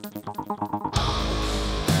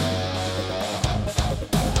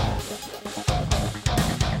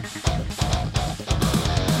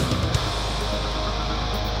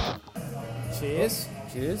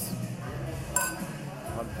Gears.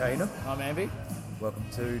 I'm Kana. I'm Amby. Welcome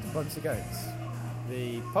to Diplomacy Games.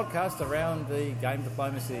 The podcast around the game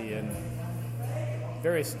diplomacy and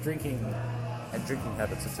various drinking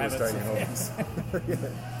habits of two Australian audience.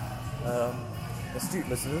 Astute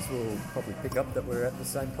listeners will probably pick up that we're at the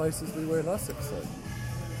same place as we were last episode.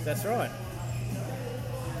 That's right.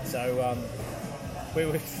 So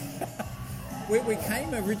we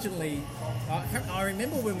came originally. I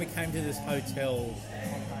remember when we came to this hotel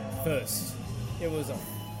first. It was a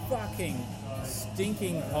fucking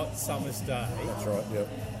stinking hot summer's day. That's right. Yep.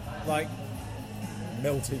 Like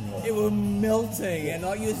melting hot. It was melting, and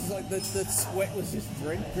like you was like the sweat was just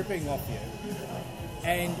dripping off you.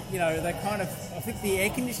 And you know they kind of. I think the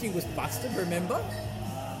air conditioning was busted. Remember?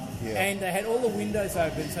 Yeah. And they had all the windows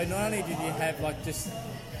open, so not only did you have like just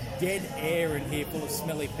dead air in here full of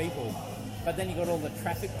smelly people, but then you got all the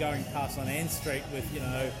traffic going past on Ann Street with, you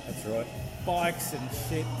know, that's right, bikes and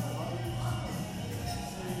shit.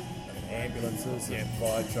 Ambulances and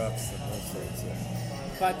fire trucks and all sorts of.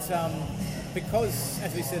 But because,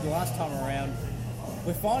 as we said last time around,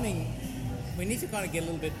 we're finding we need to kind of get a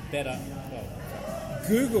little bit better.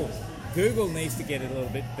 Well, Google needs to get a little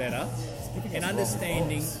bit better in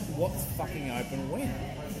understanding what's fucking open when.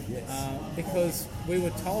 Yes. Because we were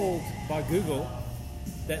told by Google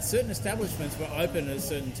that certain establishments were open at a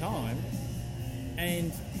certain time,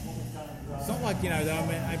 and it's not like, you know, they were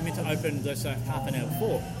meant to open, let's say, half an hour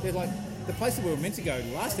before. They're like, the place that we were meant to go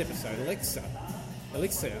last episode,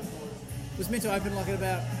 Elixir, was meant to open like at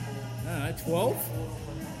about, I don't know, 12?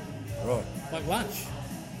 Right. Like lunch,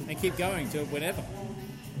 and keep going till whenever.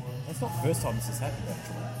 That's not the first time this has happened,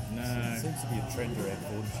 actually. No. It seems to be a trend around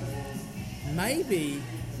Fortitude. Maybe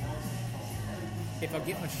if I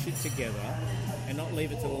get my shit together and not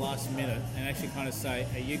leave it to the last minute and actually kind of say,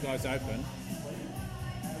 are you guys open?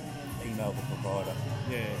 Email the provider.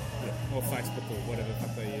 Yeah. Or Facebook or whatever the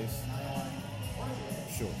fuck they use.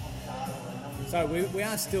 Sure. So we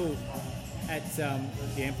are still at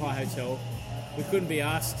the Empire Hotel. We couldn't be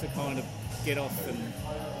asked to kind of get off and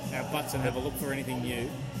our butts and have a look for anything new.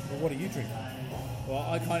 Well, what are you drinking? Well,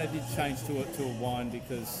 I kind of did change to a wine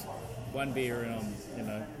because one beer and I'm, you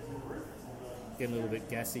know, getting a little bit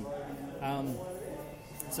gassy.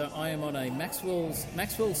 So I am on a Maxwell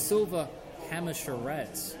Silver Hammer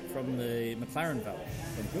Shiraz from the McLaren Valley.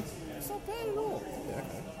 Pretty good. It's not bad at all. Yeah,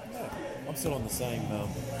 okay. Yeah. I'm still on the same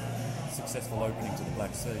successful opening to the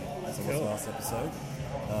Black Sea as I was last episode.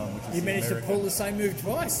 Which is you managed to pull the same move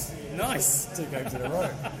twice. Nice. 2 games in a row.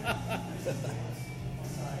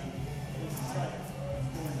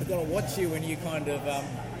 I've got to watch you when you kind of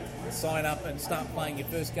sign up and start playing your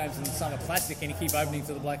first games in the Summer Classic and you keep opening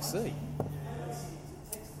to the Black Sea.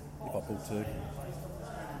 If I pull 2.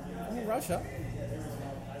 Oh, Russia.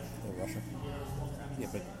 Or Russia. Yeah,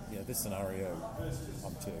 but this scenario,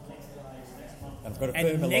 I'm Turkey. And I've got a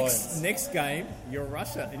firm alliance. Next game, you're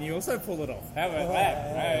Russia, and you also pull it off. How about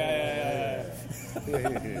that?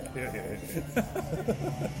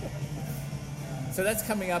 So that's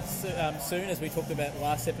coming up soon, as we talked about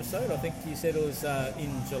last episode. I think you said it was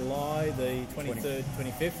in July, the 23rd,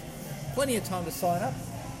 25th. Plenty of time to sign up.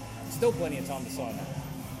 Still plenty of time to sign up.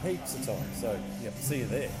 Heaps of time. So, see you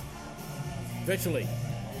there. Virtually,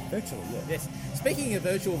 yeah. Yes. Speaking of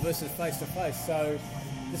virtual versus face-to-face, so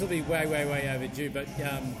this will be way overdue, but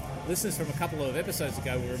listeners from a couple of episodes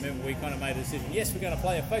ago will remember we kind of made a decision. Yes, we're going to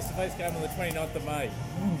play a face-to-face game on the 29th of May.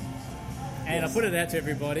 And I put it out to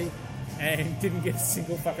everybody and didn't get a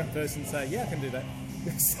single fucking person say, yeah, I can do that.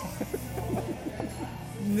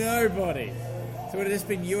 Nobody. So it would have just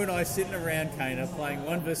been you and I sitting around, Kana, playing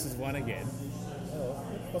 1 versus 1 again. Well,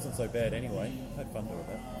 it wasn't so bad anyway. Had fun doing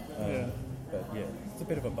that. But it's a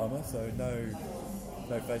bit of a bummer, so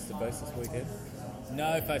no face-to-face this weekend.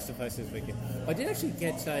 No face-to-face this weekend. I did actually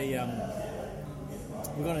get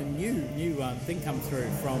we got a new thing come through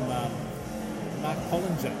from Mark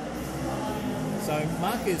Pollinger. So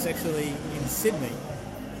Mark is actually in Sydney.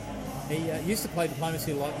 He used to play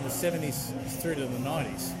diplomacy a lot in the 70s through to the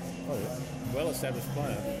 90s. Oh, yeah. Well-established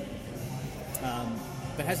player.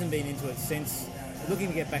 But hasn't been into it since. Looking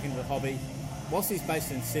to get back into the hobby. Whilst he's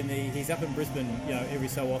based in Sydney, he's up in Brisbane, every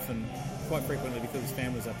so often, quite frequently because his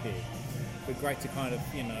family's up here. But great to kind of,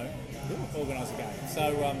 organise a game.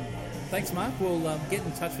 So, thanks, Mark. We'll get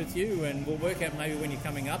in touch with you and we'll work out maybe when you're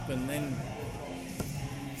coming up and then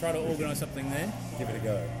try to organise something there. Give it a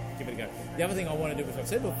go. The other thing I want to do, which I've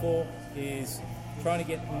said before, is trying to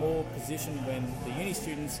get more positioned when the uni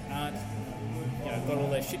students aren't, got all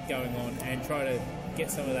their shit going on and try to get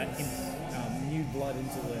some of that new blood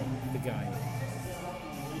into the game.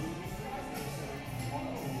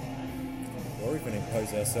 or even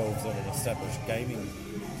impose ourselves on an established gaming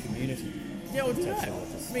community. Yeah, we'll do that.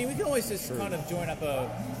 I mean, we can always just kind of join up a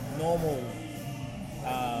normal,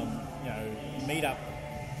 meet-up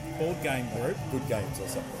board game group. Good games or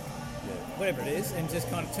something. Yeah. Whatever it is, and just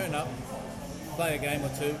kind of turn up, play a game or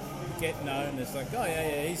two, get known. It's like, oh,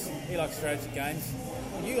 yeah, he likes strategy games.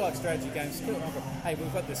 You like strategy games. Cool. Hey,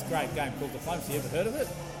 we've got this great game called Diplomacy. You ever heard of it?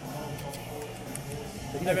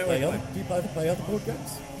 Do you play other board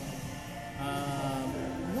games?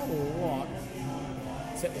 Not a lot.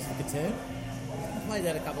 Except for Catan? I played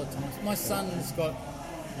that a couple of times. My son's got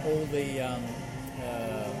all the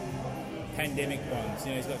pandemic ones.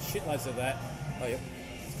 You know, he's got shitloads of that. Oh, yep.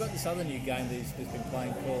 He's got this other new game that he's been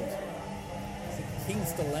playing called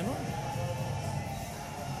King's Dilemma.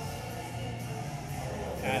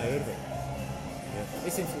 I heard of it. Yeah.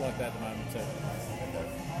 He seems to like that at the moment too. Okay.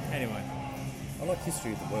 Anyway. I like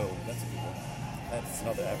History of the World. That's a good one. That's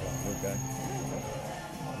another Avalon board game.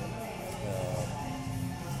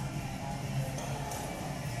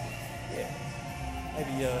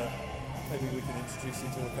 Maybe we can introduce you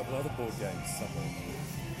to a couple other board games somewhere.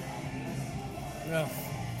 Well,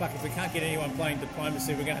 fuck, if we can't get anyone playing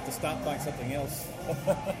Diplomacy, we're going to have to start playing something else.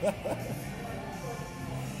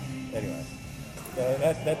 Anyway,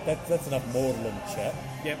 that's enough maudlin chat.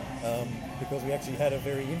 Yep. Because we actually had a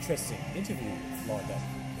very interesting interview lined up.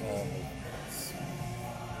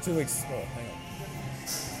 2 weeks. Oh, hang on.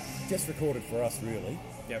 Just recorded for us, really.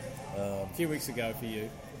 Yep. A few weeks ago for you.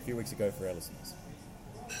 A few weeks ago for our listeners.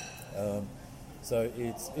 So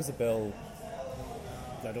it's Isabel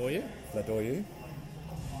Vladoiu,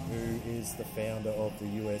 who is the founder of the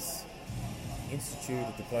US Institute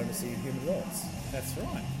of Diplomacy and Human Rights. That's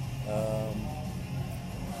right.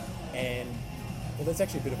 And well, there's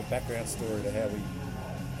actually a bit of a background story to how we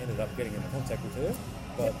ended up getting in contact with her.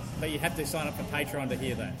 But you have to sign up for Patreon to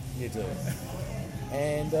hear that. You do.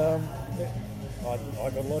 And I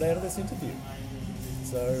got a lot out of this interview.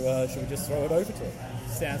 So should we just throw it over to her?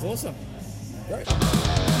 Sounds awesome. Great.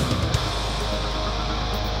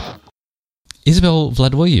 Isabel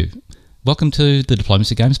Vladoiu, welcome to the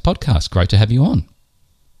Diplomacy Games podcast. Great to have you on.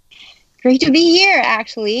 Great to be here,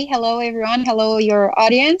 actually. Hello, everyone. Hello, your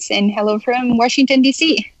audience, and hello from Washington,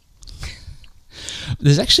 D.C.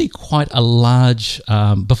 There's actually quite a large,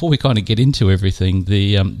 before we kind of get into everything,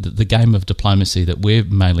 the game of diplomacy that we're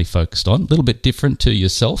mainly focused on, a little bit different to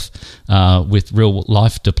yourself with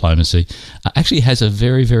real-life diplomacy, actually has a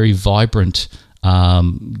very, very vibrant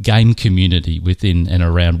game community within and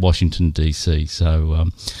around Washington, D.C. So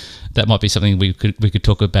that might be something we could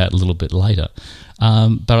talk about a little bit later.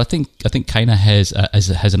 But I think Kana has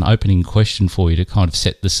an opening question for you to kind of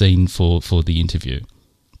set the scene for the interview.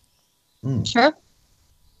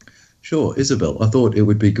 Sure, Isabel, I thought it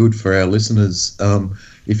would be good for our listeners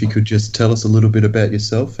if you could just tell us a little bit about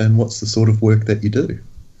yourself and what's the sort of work that you do.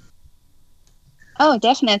 Oh,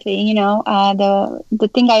 definitely. You know, the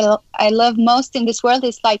thing I love most in this world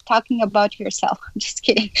is like talking about yourself. I'm just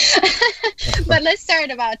kidding. But let's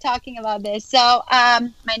start about talking about this. So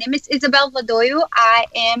my name is Isabel Vladoiu. I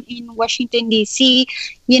am in Washington, D.C.,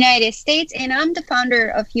 United States, and I'm the founder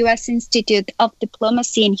of U.S. Institute of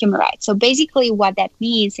Diplomacy and Human Rights. So basically what that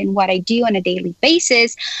means and what I do on a daily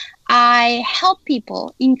basis, I help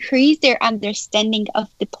people increase their understanding of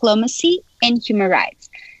diplomacy and human rights.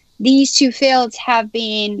 These two fields have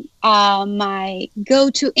been my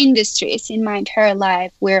go-to industries in my entire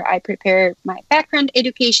life, where I prepare my background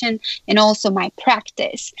education and also my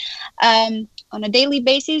practice. On a daily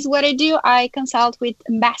basis, what I do, I consult with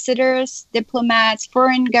ambassadors, diplomats,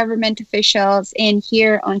 foreign government officials, and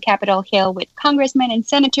here on Capitol Hill with congressmen and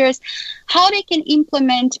senators, how they can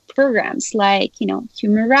implement programs like,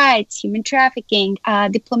 human rights, human trafficking,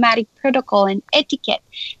 diplomatic protocol, and etiquette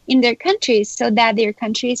in their countries so that their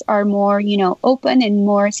countries are more, open and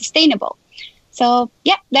more sustainable. So,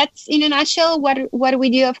 yeah, that's in a nutshell what we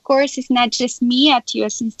do. Of course, it's not just me at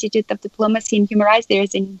U.S. Institute of Diplomacy and Human Rights.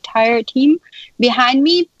 There's an entire team behind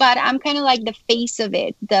me, but I'm kind of like the face of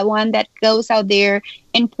it, the one that goes out there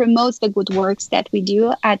and promotes the good works that we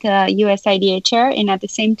do at USIDHR. And at the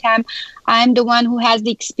same time, I'm the one who has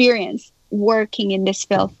the experience working in this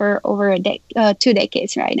field for over 2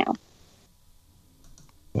 decades right now.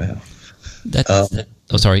 Wow.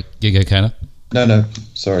 Sorry, you go, Kana. No,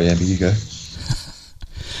 sorry, Amber, you go.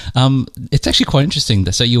 It's actually quite interesting.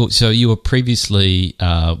 So you were previously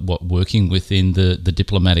working within the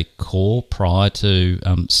diplomatic corps prior to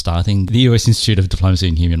starting the U.S. Institute of Diplomacy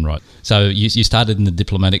and Human Rights. So you started in the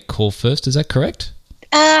diplomatic corps first. Is that correct?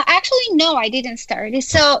 Actually, no, I didn't start.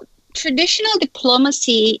 So traditional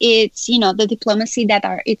diplomacy, it's, the diplomacy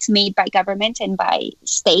it's made by government and by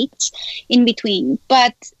states in between.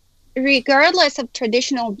 But regardless of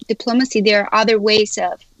traditional diplomacy, there are other ways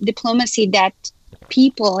of diplomacy that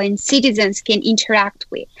people and citizens can interact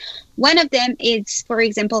with. One of them is, for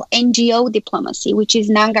example, NGO diplomacy, which is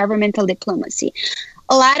non-governmental diplomacy.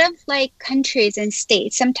 A lot of countries and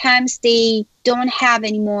states, sometimes they don't have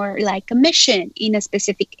anymore a mission in a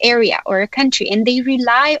specific area or a country, and they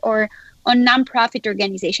rely on non-profit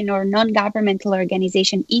organization or non-governmental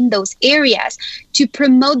organization in those areas to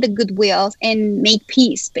promote the goodwill and make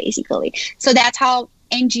peace, basically. So that's how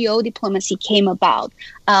NGO diplomacy came about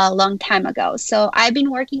a long time ago. So I've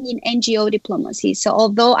been working in NGO diplomacy. So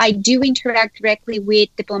although I do interact directly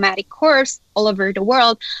with diplomatic corps all over the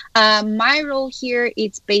world, my role here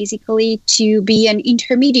is basically to be an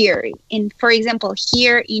intermediary. And for example,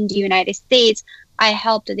 here in the United States, I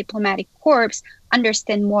help the diplomatic corps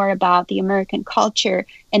understand more about the American culture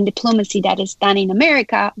and diplomacy that is done in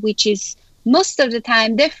America, which is most of the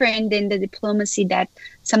time different than the diplomacy that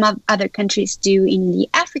some of other countries do in the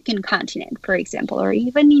African continent, for example, or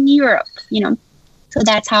even in Europe, So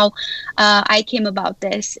that's how I came about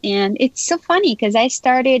this. And it's so funny because I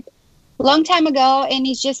started a long time ago, and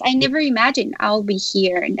it's just, I never imagined I'll be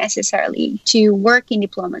here necessarily to work in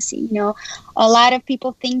diplomacy. A lot of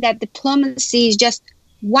people think that diplomacy is just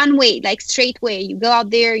one way, straight way. You go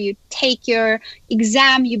out there, you take your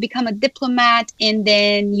exam, you become a diplomat, and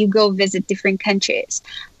then you go visit different countries.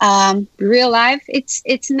 Real life,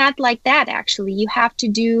 it's not like that, actually. You have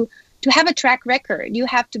to have a track record. You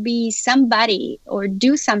have to be somebody or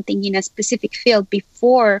do something in a specific field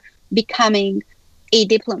before becoming a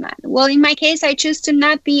diplomat. Well, in my case, I choose to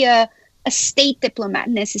not be a state diplomat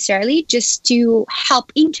necessarily, just to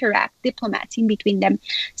help interact diplomats in between them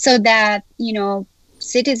so that,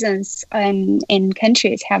 citizens and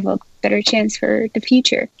countries have a better chance for the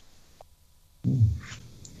future.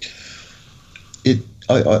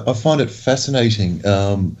 I find it fascinating.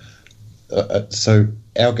 So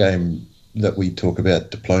our game that we talk about,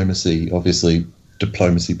 diplomacy, obviously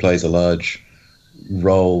diplomacy plays a large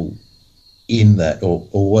role in that, or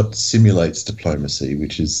what simulates diplomacy,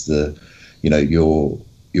 which is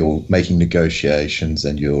you're making negotiations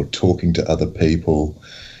and you're talking to other people.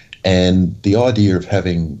 And the idea of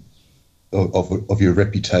having of your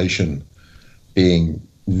reputation being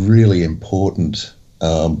really important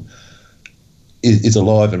is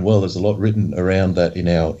alive and well. There's a lot written around that in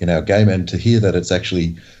our game, and to hear that it's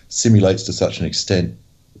actually simulates to such an extent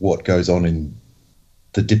what goes on in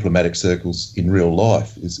the diplomatic circles in real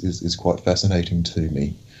life is quite fascinating to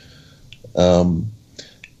me. I'm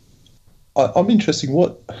interested.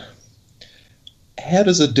 How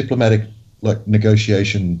does a diplomatic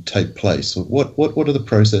negotiation take place? What are the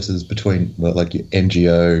processes between your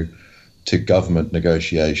NGO to government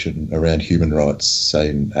negotiation around human rights, say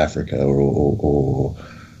in Africa or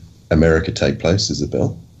America, take place,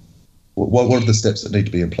 Isabel? What are the steps that need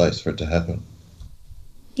to be in place for it to happen?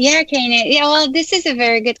 Yeah, Kane. Yeah, well, this is a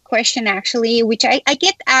very good question, actually, which I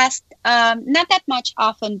get asked not that much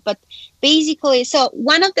often, but basically, so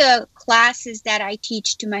one of the classes that I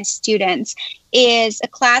teach to my students is a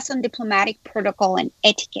class on diplomatic protocol and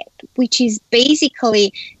etiquette, which is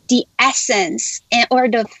basically the essence or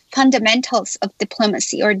the fundamentals of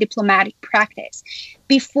diplomacy or diplomatic practice.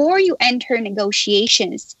 Before you enter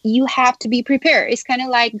negotiations, you have to be prepared. It's kind of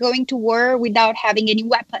like going to war without having any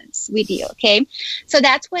weapons with you, okay? So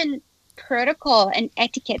that's when protocol and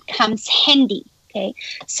etiquette comes handy. Okay,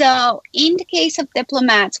 so in the case of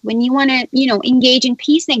diplomats, when you want to, engage in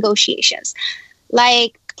peace negotiations,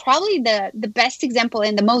 probably the best example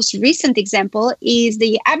and the most recent example is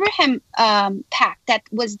the Abraham Pact that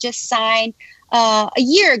was just signed a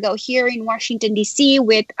year ago here in Washington, D.C.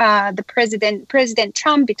 with the President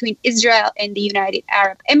Trump between Israel and the United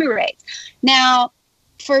Arab Emirates. Now,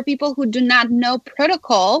 for people who do not know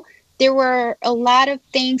protocol, there were a lot of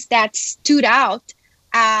things that stood out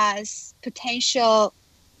as potential,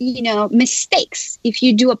 mistakes. If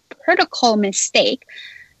you do a protocol mistake,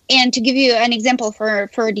 and to give you an example for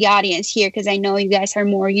the audience here, because I know you guys are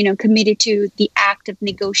more, committed to the act of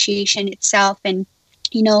negotiation itself and,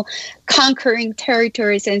 conquering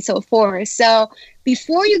territories and so forth. So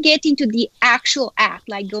before you get into the actual act,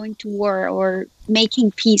 like going to war or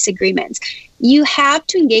making peace agreements, you have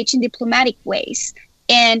to engage in diplomatic ways.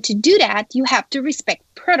 And to do that, you have to respect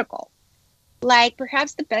protocol.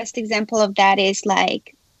 Perhaps the best example of that is a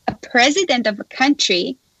president of a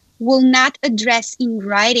country will not address in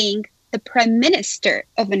writing the prime minister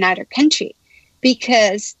of another country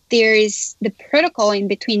because there is the protocol in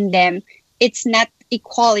between them. It's not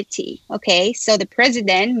equality. Okay, so the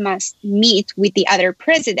president must meet with the other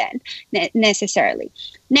president necessarily.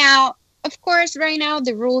 Now, of course, right now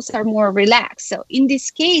the rules are more relaxed. So in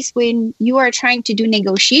this case, when you are trying to do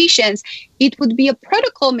negotiations, it would be a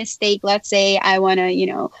protocol mistake. Let's say I want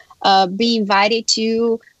to, be invited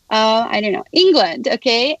to, I don't know, England.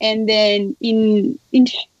 Okay, and then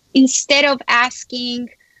instead of asking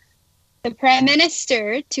the prime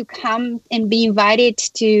minister to come and be invited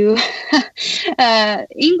to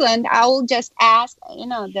England, I will just ask,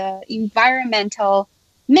 the environmental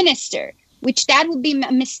minister, which that would be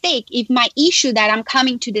a mistake if my issue that I'm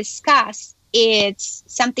coming to discuss it's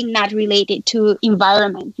something not related to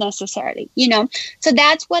environment necessarily, So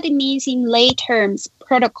that's what it means in lay terms,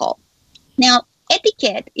 protocol. Now,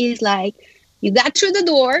 etiquette is like, you got through the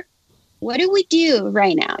door. What do we do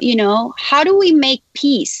right now? How do we make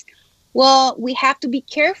peace? Well, we have to be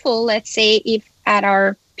careful. Let's say if at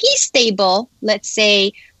our peace table, let's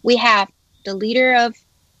say we have the leader of,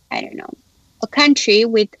 I don't know, a country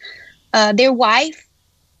with their wife,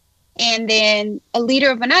 and then a leader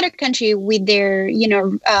of another country with their,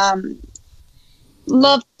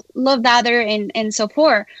 loved other and so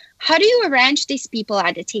forth. How do you arrange these people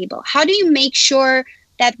at the table? How do you make sure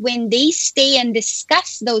that when they stay and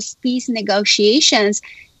discuss those peace negotiations,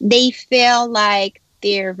 they feel like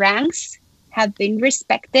their ranks have been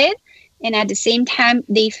respected, and at the same time,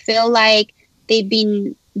 they feel like they've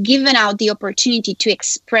been given out the opportunity to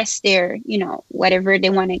express their, whatever they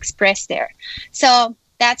want to express there. So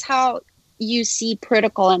that's how you see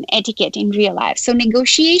protocol and etiquette in real life. So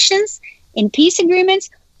negotiations and peace agreements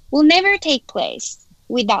will never take place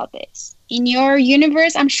without this. In your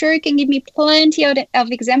universe, I'm sure you can give me plenty of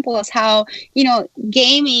examples how,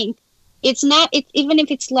 gaming, even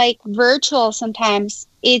if it's like virtual sometimes,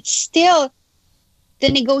 it's still the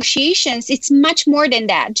negotiations, it's much more than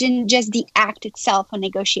that, just the act itself of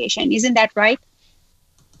negotiation. Isn't that right?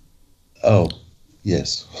 Oh,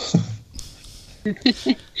 yes.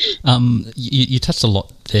 You touched a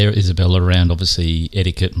lot there, Isabel, around obviously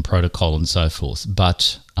etiquette and protocol and so forth.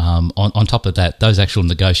 But on top of that, those actual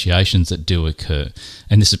negotiations that do occur,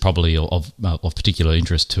 and this is probably of particular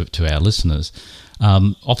interest to our listeners,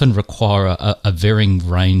 often require a varying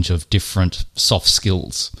range of different soft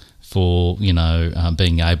skills for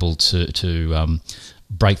being able to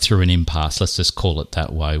break through an impasse. Let's just call it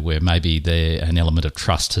that way, where maybe an element of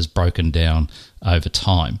trust has broken down over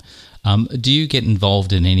time. Do you get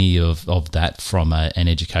involved in any of that from an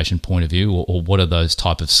education point of view, or what are those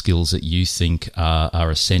type of skills that you think are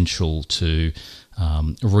essential to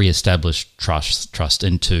re-establish trust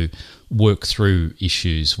and to work through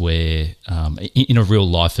issues where in a real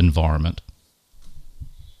life environment?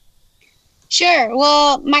 Sure.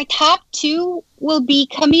 Well, my top two will be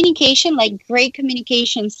communication, like great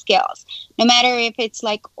communication skills. No matter if it's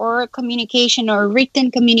like oral communication or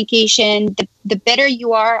written communication, the better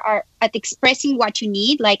you are at expressing what you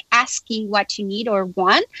need, like asking what you need or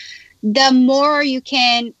want, the more you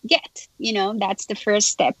can get. That's the first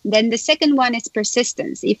step. Then the second one is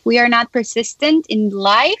persistence. If we are not persistent in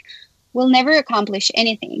life, we'll never accomplish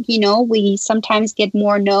anything. We sometimes get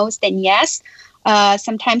more no's than yes.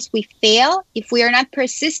 Sometimes we fail if we are not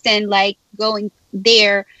persistent, like going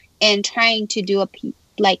there and trying to do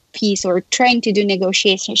peace or trying to do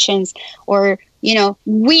negotiations or,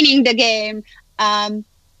 winning the game.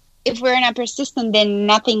 If we're not persistent, then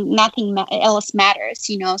nothing else matters,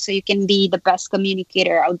 so you can be the best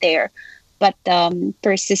communicator out there. But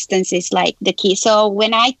persistence is like the key. So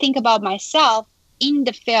when I think about myself in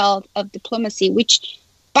the field of diplomacy, which,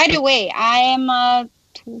 by the way, I am a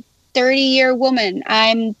 30-year woman.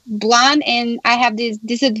 I'm blonde and I have this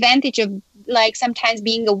disadvantage of like sometimes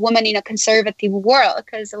being a woman in a conservative world,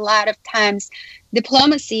 because a lot of times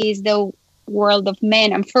diplomacy is the world of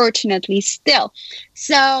men, unfortunately, still.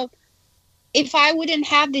 So if I wouldn't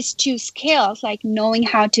have these two skills, like knowing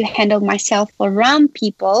how to handle myself around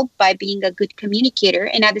people by being a good communicator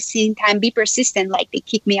and at the same time be persistent, like they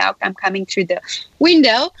kick me out, I'm coming through the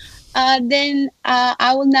window, then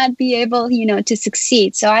I will not be able, to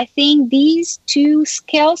succeed. So I think these two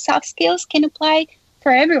skills, soft skills, can apply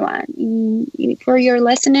for everyone, for your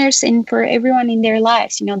listeners and for everyone in their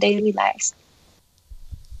lives, daily lives.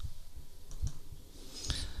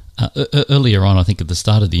 Earlier on, I think at the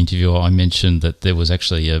start of the interview, I mentioned that there was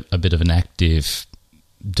actually a bit of an active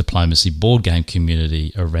diplomacy board game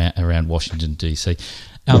community around Washington, D.C.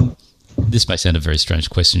 This may sound a very strange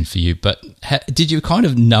question for you, but did you kind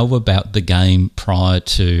of know about the game prior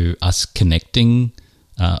to us connecting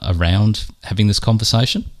around having this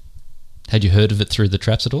conversation? Had you heard of it through the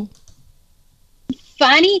traps at all?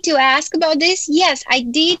 funny to ask about this. Yes, I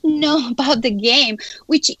did know about the game,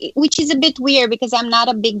 which is a bit weird because I'm not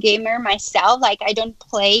a big gamer myself. Like, I don't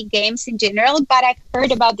play games in general, but I've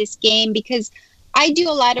heard about this game because I do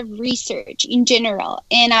a lot of research in general,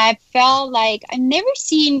 and I felt like I've never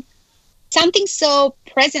seen something so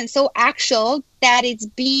present, so actual, that it's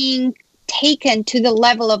being taken to the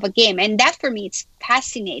level of a game. And that for me, it's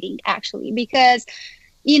fascinating actually, because,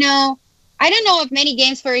 you know, I don't know of many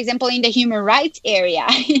games, for example, in the human rights area.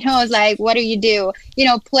 You know, it's like, what do? You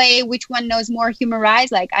know, play which one knows more human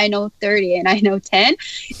rights? Like, I know 30 and I know 10.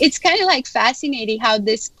 It's kind of like fascinating how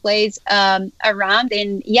this plays around.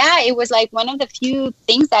 And yeah, it was like one of the few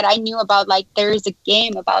things that I knew about, like, there is a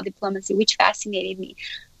game about diplomacy, which fascinated me.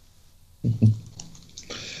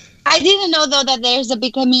 I didn't know, though, that there's a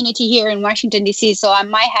big community here in Washington, D.C., so I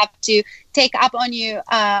might have to take up on you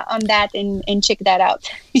on that and check that out.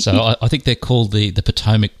 So I think they're called the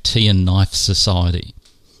Potomac Tea and Knife Society.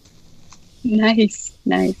 Nice.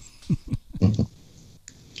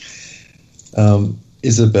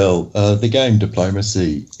 Isabel, the game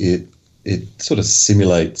Diplomacy, it sort of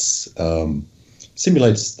simulates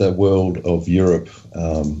the world of Europe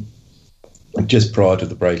just prior to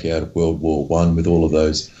the breakout of World War I, with all of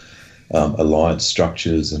those alliance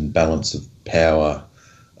structures and balance of power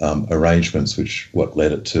arrangements, which what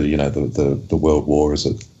led it to, you know, the World War as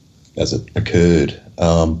it occurred.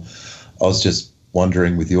 I was just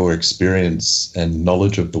wondering, with your experience and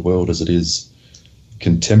knowledge of the world as it is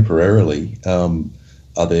contemporarily,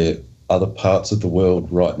 are there other parts of the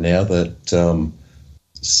world right now that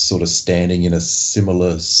sort of standing in a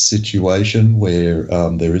similar situation where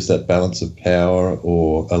there is that balance of power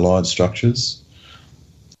or alliance structures?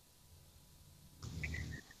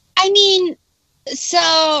 I mean,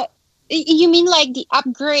 so you mean like the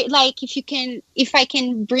upgrade, like if I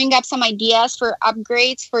can bring up some ideas for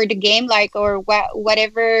upgrades for the game, like, or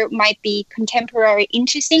whatever might be contemporary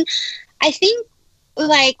interesting. I think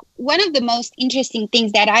like one of the most interesting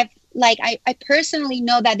things that I personally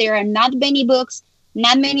know that there are not many books,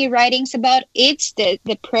 not many writings about, it's the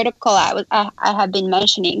protocol I have been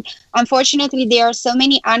mentioning. Unfortunately, there are so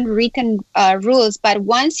many unwritten rules, but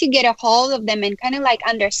once you get a hold of them and kind of like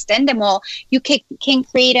understand them all, you can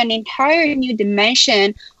create an entire new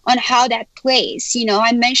dimension on how that plays. You know,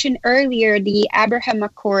 I mentioned earlier the Abraham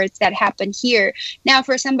Accords that happened here. Now,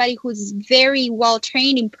 for somebody who's very well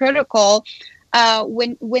trained in protocol,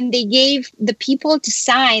 when they gave the people to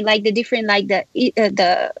sign, like the different, like the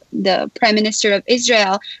Prime Minister of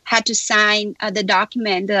Israel had to sign the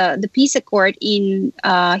document, the peace accord in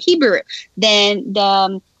Hebrew. Then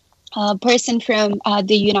the person from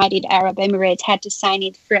the United Arab Emirates had to sign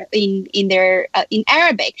it in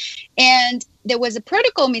Arabic, and there was a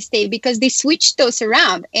protocol mistake because they switched those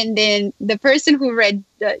around, and then the person who read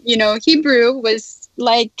Hebrew was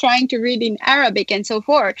like trying to read in Arabic and so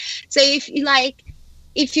forth. So if you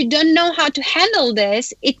don't know how to handle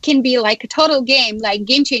this, it can be like a total game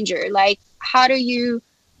changer. Like, how do you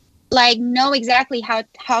like know exactly how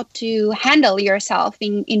to handle yourself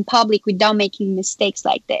in public without making mistakes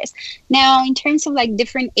like this? Now, in terms of like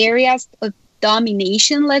different areas of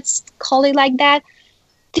domination, let's call it like that,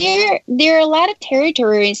 there are a lot of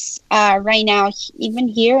territories right now, even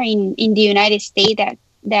here in the United States,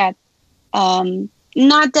 that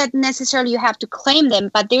not that necessarily you have to claim them,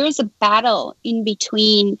 but there is a battle in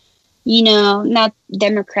between, not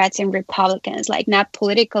Democrats and Republicans, like not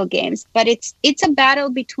political games, but it's a battle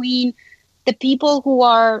between the people who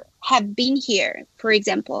have been here, for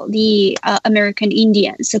example, the American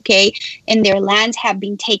Indians, okay, and their lands have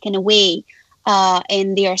been taken away,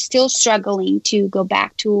 and they are still struggling to go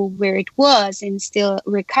back to where it was and still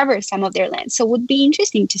recover some of their land. So it would be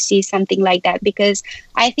interesting to see something like that, because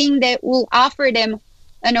I think that will offer them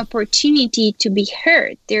an opportunity to be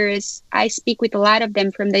heard. I speak with a lot of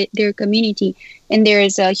them from their community, and there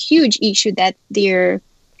is a huge issue that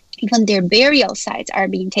even their burial sites are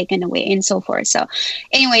being taken away and so forth. So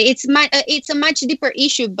anyway, it's a much deeper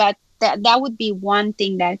issue, but that would be one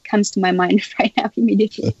thing that comes to my mind right now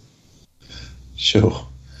immediately. Sure.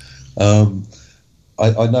 I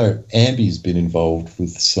know Ambi's been involved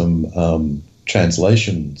with some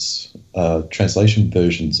translation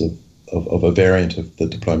versions of a variant of the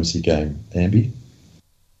Diplomacy game. Ambi?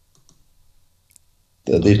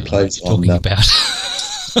 It plays on... Talking about...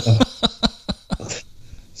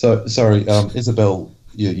 So, sorry, Isabel,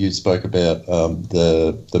 you spoke about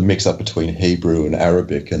the mix-up between Hebrew and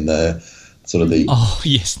Arabic and the sort of the... Oh,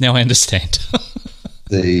 yes, now I understand.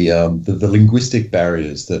 the linguistic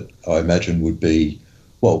barriers that I imagine would play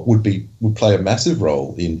a massive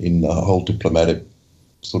role in the whole diplomatic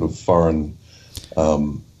sort of foreign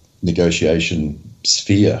negotiation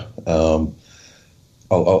sphere.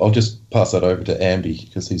 I'll just pass that over to Amby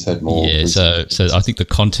because he's had more. Yeah, so I think the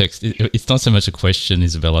context, it's not so much a question,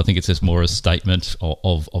 Isabel. I think it's just more a statement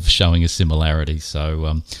of showing a similarity.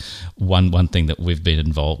 So one thing that I've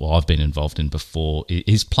been involved in before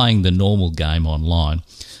is playing the normal game online,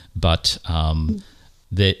 but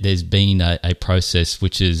there's been a process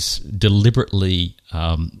which is deliberately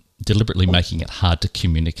making it hard to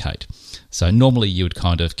communicate. So normally you would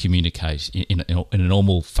kind of communicate in a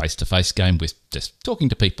normal face-to-face game with just talking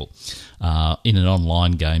to people. In an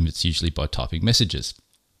online game, it's usually by typing messages.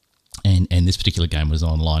 And this particular game was an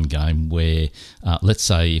online game where, let's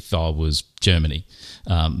say if I was Germany,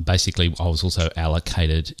 basically I was also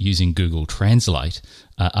allocated using Google Translate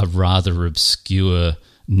a rather obscure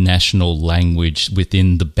national language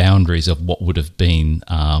within the boundaries of what would have been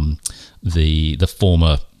the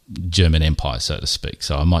former German Empire, so to speak.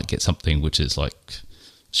 So I might get something which is like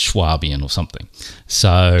Schwabian or something.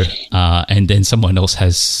 So, and then someone else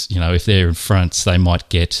has, if they're in France, they might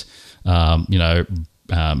get,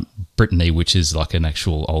 Brittany, which is like an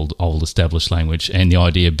actual old established language. And the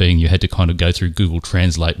idea being you had to kind of go through Google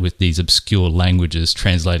Translate with these obscure languages,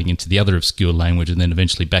 translating into the other obscure language and then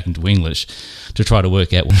eventually back into English to try to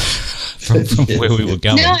work out from where we were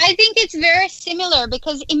going. No, I think it's very similar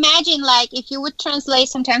because imagine like if you would translate,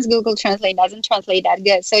 sometimes Google Translate doesn't translate that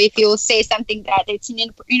good. So if you say something that it's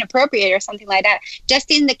inappropriate or something like that, just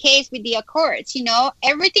in the case with the Accords,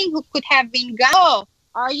 everything could have been gone.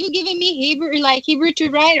 Are you giving me Hebrew to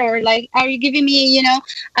write, or like, are you giving me,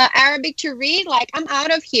 Arabic to read? Like, I'm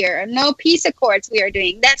out of here. No peace accords we are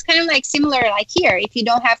doing. That's kind of like similar like here. If you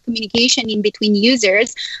don't have communication in between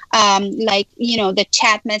users, the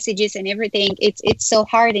chat messages and everything, it's so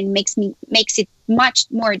hard and makes it much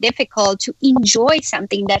more difficult to enjoy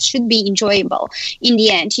something that should be enjoyable in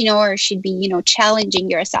the end, or should be, challenging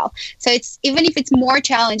yourself. So it's, even if it's more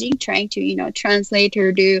challenging trying to, translate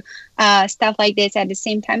or do stuff like this at the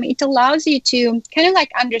same time, it allows you to kind of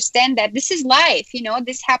like understand that this is life,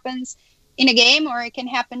 this happens in a game or it can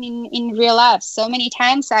happen in real life. So many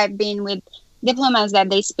times I've been with diplomats that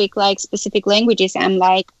they speak like specific languages. I'm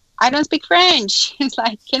like, I don't speak French. It's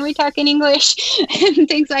like, can we talk in English? And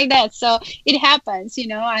things like that. So it happens,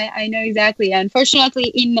 I know exactly. Unfortunately,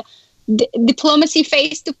 in diplomacy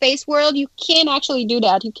face-to-face world, you can't actually do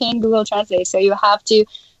that. You can't Google Translate. So you have to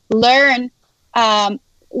learn,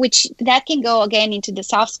 which that can go again into the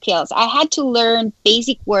soft skills. I had to learn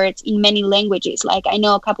basic words in many languages. Like I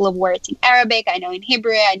know a couple of words in Arabic, I know in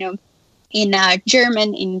Hebrew, I know in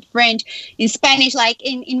German, in French, in Spanish, like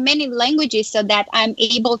in many languages, so that I'm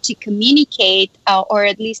able to communicate or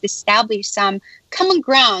at least establish some common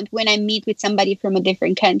ground when I meet with somebody from a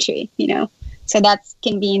different country, So that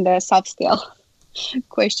can be in the soft skill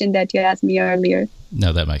question that you asked me earlier.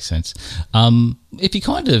 No, that makes sense. If you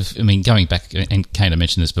going back, and Kate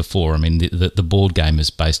mentioned this before, the board game is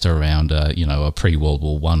based around, a pre-World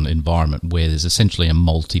War I environment where there's essentially a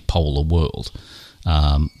multipolar world.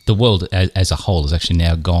 The world as a whole has actually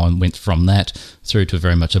now went from that through to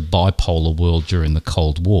very much a bipolar world during the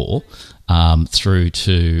Cold War, through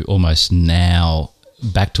to almost now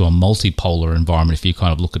back to a multipolar environment if you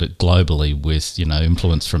kind of look at it globally with,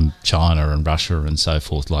 influence from China and Russia and so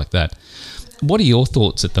forth like that. What are your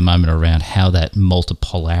thoughts at the moment around how that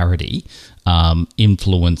multipolarity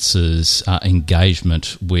influences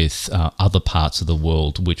engagement with other parts of the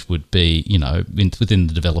world, which would be, within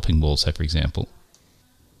the developing world, say, for example?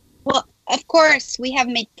 Well, of course, we have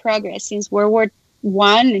made progress since World War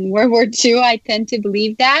I and World War II. I tend to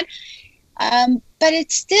believe that. But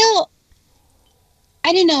it's still,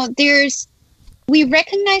 I don't know, we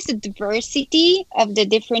recognize the diversity of the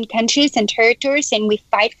different countries and territories, and we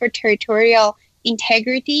fight for territorial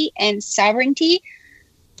integrity and sovereignty.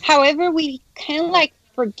 However, we kind of like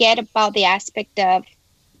forget about the aspect of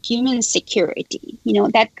human security,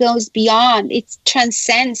 that goes beyond, it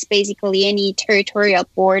transcends basically any territorial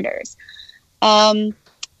borders. I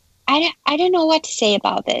don't know what to say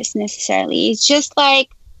about this necessarily. It's just like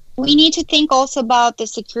we need to think also about the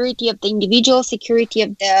security of the individual, security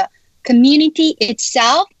of the community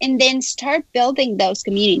itself, and then start building those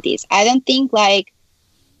communities. I don't think like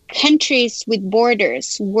countries with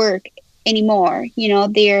borders work anymore.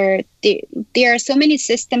 There are so many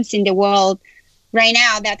systems in the world right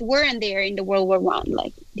now that weren't there in the World War I,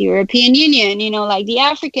 like the European Union, like the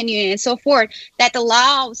African Union and so forth, that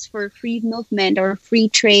allows for free movement or free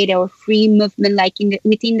trade or free movement like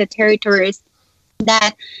within the territories,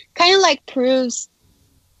 that kind of like proves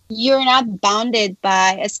you're not bounded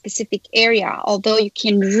by a specific area. Although you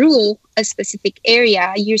can rule a specific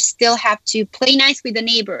area, you still have to play nice with the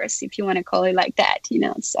neighbors, if you want to call it like that,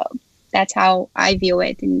 so that's how I view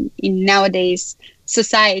it in nowadays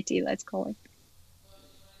society, let's call it.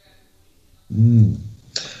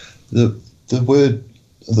 The word,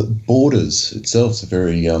 the borders itself is a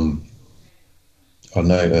very a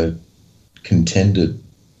contested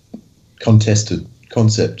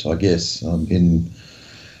concept, I guess, in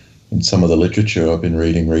some of the literature I've been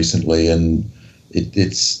reading recently, and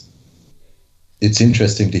it's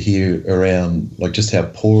interesting to hear around like just how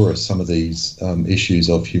porous some of these issues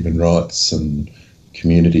of human rights and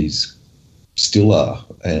communities still are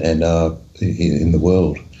and are in the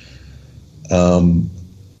world.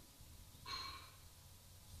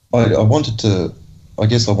 I wanted to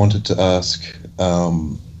ask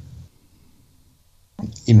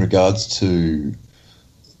in regards to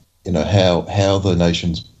how the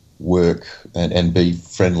nations work and be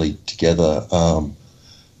friendly together.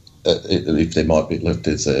 If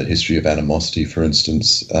there's a history of animosity, for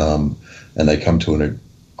instance, and they come to an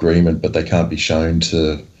agreement, but they can't be shown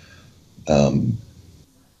to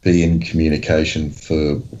be in communication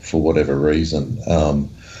for whatever reason.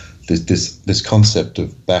 This concept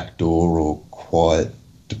of backdoor or quiet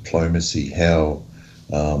diplomacy, how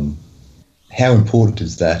important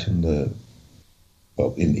is that in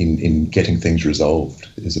getting things resolved,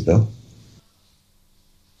 Isabel?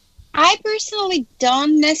 I personally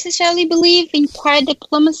don't necessarily believe in quiet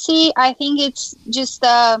diplomacy. I think it's just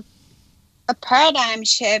a paradigm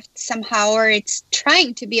shift somehow, or it's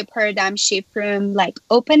trying to be a paradigm shift from like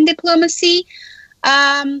open diplomacy.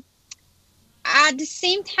 At the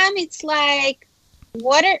same time, it's like,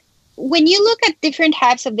 when you look at different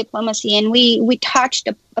types of diplomacy, and we touched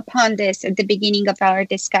upon this at the beginning of our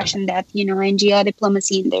discussion, that NGO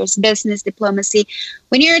diplomacy and there's business diplomacy.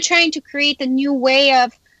 When you're trying to create a new way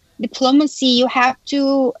of diplomacy, you have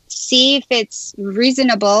to see if it's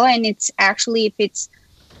reasonable and if it's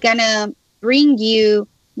gonna bring you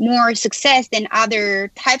more success than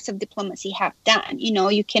other types of diplomacy have done.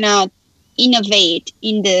 You cannot innovate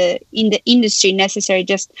in the industry necessarily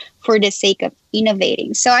just for the sake of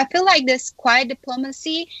innovating. So I feel like this quiet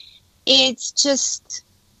diplomacy, it's just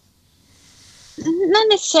not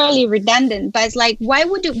necessarily redundant, but it's like, why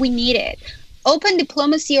would we need it? Open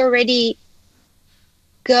diplomacy already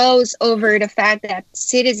goes over the fact that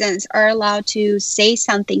citizens are allowed to say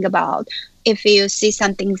something about if you see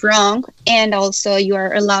something wrong, and also you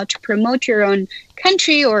are allowed to promote your own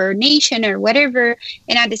country or nation or whatever,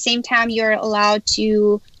 and at the same time you're allowed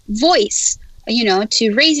to voice,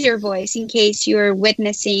 to raise your voice in case you're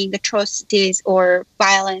witnessing atrocities or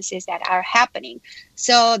violences that are happening.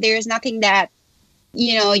 So there's nothing that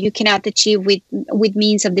you cannot achieve with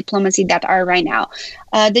means of diplomacy that are right now.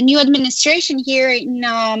 The new administration here in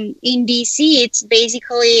DC, it's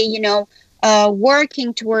basically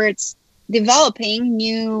working towards developing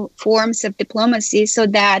new forms of diplomacy so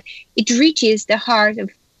that it reaches the heart of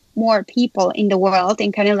more people in the world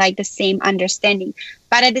and kind of like the same understanding.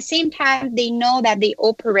 But at the same time, they know that they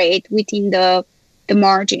operate within the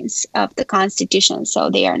margins of the Constitution, so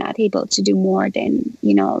they are not able to do more than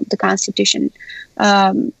the Constitution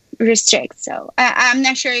restricts. So I'm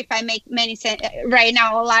not sure if I make many sense right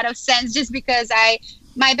now, a lot of sense, just because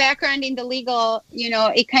my background in the legal,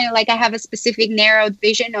 it kind of like I have a specific narrowed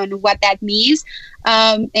vision on what that means.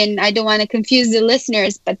 And I don't want to confuse the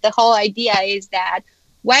listeners, but the whole idea is that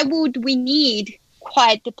why would we need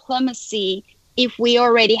quiet diplomacy if we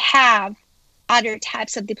already have other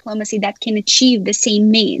types of diplomacy that can achieve the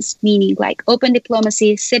same means, meaning like open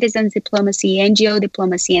diplomacy, citizens diplomacy, NGO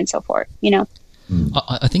diplomacy, and so forth,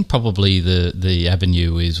 I think probably the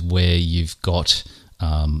avenue is where you've got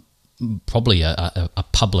probably a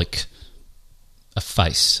public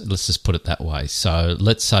face, let's just put it that way. So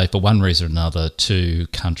let's say for one reason or another, two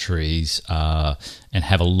countries and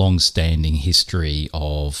have a long-standing history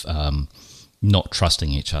of not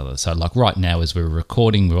trusting each other. So like right now as we're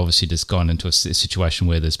recording, we've obviously just gone into a situation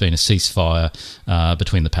where there's been a ceasefire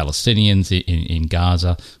between the Palestinians in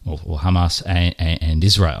Gaza or Hamas and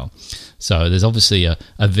Israel. So there's obviously a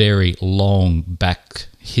very long back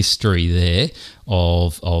history there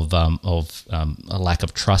of a lack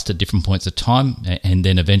of trust at different points of time, and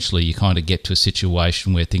then eventually you kind of get to a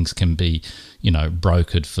situation where things can be,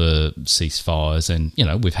 brokered for ceasefires, and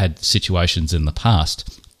we've had situations in the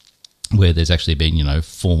past where there's actually been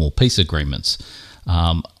formal peace agreements.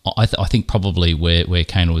 I think probably where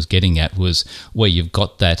Kana was getting at was where you've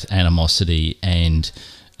got that animosity and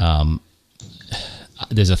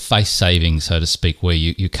there's a face saving, so to speak, where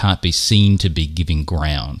you can't be seen to be giving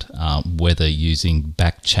ground, whether using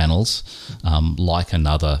back channels like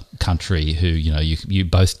another country who you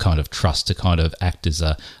both kind of trust to kind of act as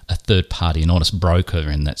a third party, an honest broker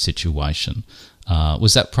in that situation.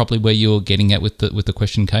 Was that probably where you were getting at with the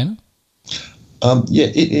question, Kana? Yeah,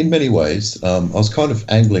 in many ways. I was kind of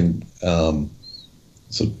angling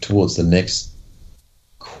sort of towards the next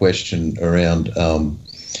question around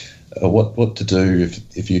what to do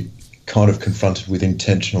if you're kind of confronted with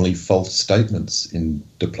intentionally false statements in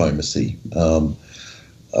diplomacy. I'm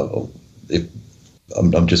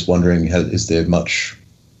just wondering, has there much?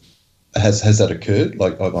 Has that occurred?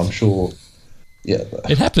 Like, I'm sure. Yeah,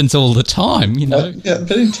 it happens all the time, yeah,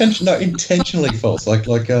 but intentionally false.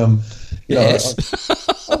 Yes.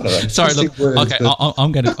 I don't know. Sorry, look. Okay,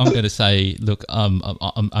 I'm going to say, look.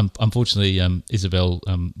 Unfortunately, Isabel,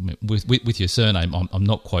 with your surname, I'm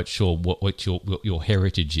not quite sure what your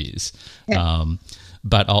heritage is. Yeah.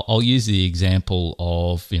 But I'll use the example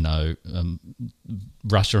of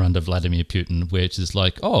Russia under Vladimir Putin, where it's just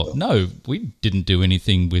like, oh no, we didn't do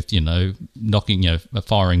anything with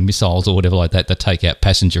firing missiles or whatever like that take out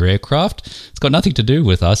passenger aircraft. It's got nothing to do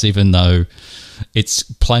with us, even though it's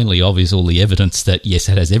plainly obvious, all the evidence that yes,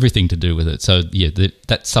 it has everything to do with it. So yeah,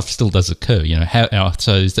 that stuff still does occur.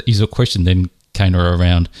 So is your question then, Kana,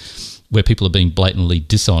 around where people are being blatantly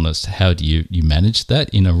dishonest? How do you manage that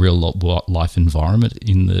in a real life environment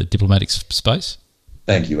in the diplomatic space?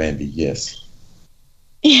 Thank you, Ambi. Yes.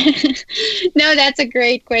 No, that's a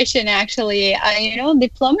great question, actually.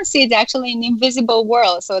 Diplomacy is actually an invisible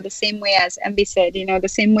world. So the same way as Ambi said, the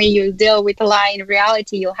same way you deal with a lie in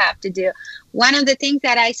reality, you'll have to do. One of the things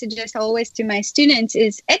that I suggest always to my students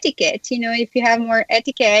is etiquette. If you have more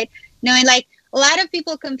etiquette, a lot of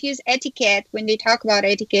people confuse etiquette when they talk about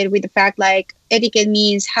etiquette with the fact like etiquette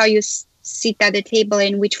means how you sit at the table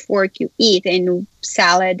and which fork you eat, and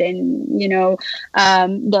salad and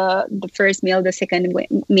the first meal, the second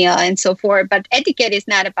meal, and so forth. But etiquette is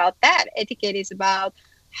not about that. Etiquette is about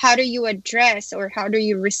how do you address or how do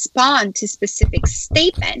you respond to specific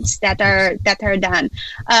statements that are done,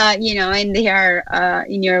 and they are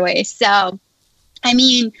in your way. So, I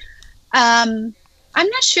mean, I'm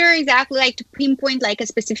not sure exactly to pinpoint a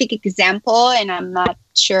specific example, and I'm not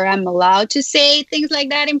sure I'm allowed to say things like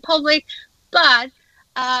that in public. But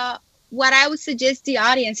what I would suggest the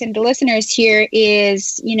audience and the listeners here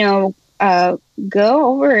is,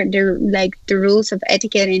 go over the rules of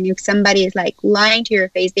etiquette. And if somebody is lying to your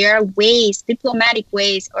face, there are ways, diplomatic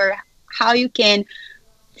ways, or how you can,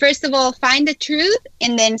 first of all, find the truth,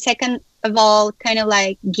 and then second of all, kind of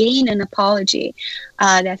gain an apology.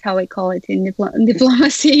 That's how we call it in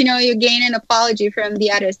diplomacy. You gain an apology from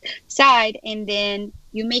the other side, and then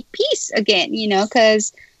you make peace again,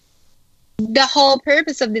 because the whole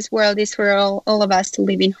purpose of this world is for all of us to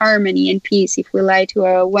live in harmony and peace. If we lie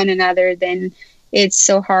to one another, then it's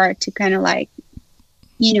so hard to kind of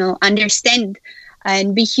understand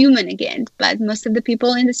and be human again. But most of the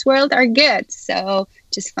people in this world are good. So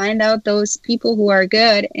just find out those people who are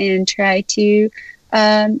good and try to,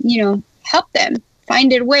 help them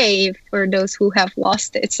find their way for those who have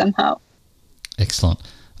lost it somehow. Excellent.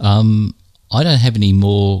 I don't have any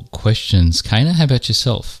more questions. Kana, how about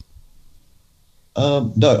yourself?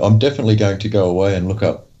 No, I'm definitely going to go away and look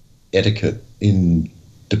up etiquette in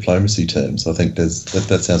diplomacy terms. I think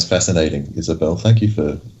that sounds fascinating, Isabel. Thank you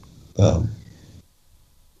for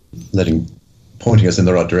pointing us in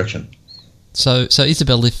the right direction. So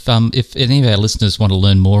Isabel, if any of our listeners want to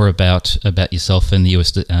learn more about yourself and the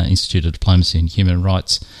US Institute of Diplomacy and Human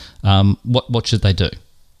Rights, what should they do?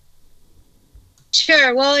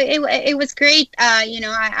 Sure. Well, it was great. I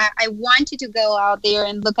wanted to go out there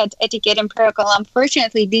and look at etiquette and protocol.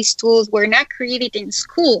 Unfortunately, these tools were not created in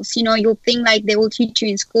schools. You'll think they will teach you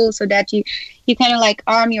in school so that you kind of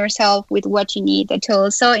arm yourself with what you need, the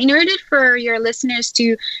tools. So in order for your listeners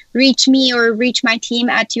to reach me or reach my team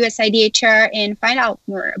at USIDHR and find out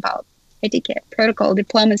more about etiquette, protocol,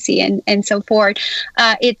 diplomacy, and so forth,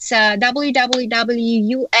 it's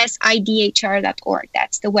www.usidhr.org.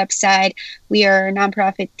 That's the website. We are a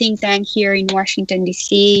nonprofit think tank here in Washington,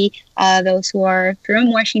 D.C. Those who are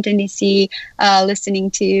from Washington, D.C.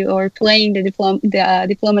 Listening to or playing the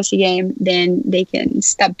diplomacy game, then they can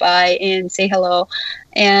stop by and say hello.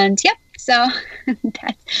 And yep. So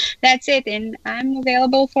that's it. And I'm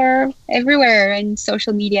available for everywhere and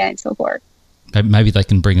social media and so forth. Maybe they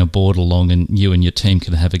can bring a board along and you and your team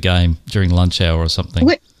can have a game during lunch hour or something.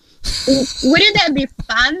 Wouldn't that be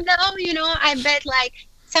fun, though? I bet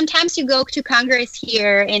sometimes you go to Congress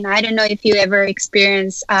here, and I don't know if you ever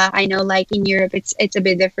experience, I know like in Europe it's a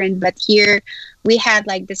bit different, but here we had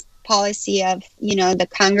like this policy of, the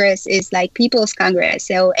Congress is like People's Congress,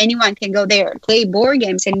 so anyone can go there, play board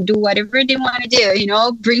games and do whatever they want to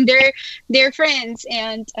do, bring their friends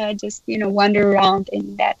and just wander around,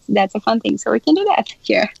 and that's a fun thing, so we can do that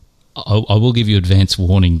here. I will give you advance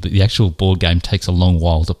warning that the actual board game takes a long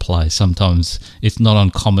while to play. Sometimes it's not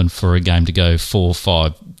uncommon for a game to go 4,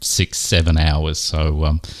 5, 6, 7 hours.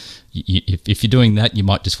 So if you're doing that, you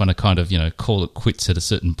might just want to kind of, call it quits at a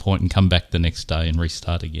certain point and come back the next day and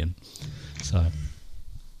restart again. So.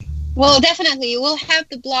 Well, definitely. We'll have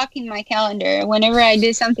to block in my calendar. Whenever I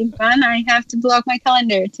do something fun, I have to block my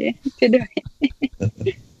calendar to do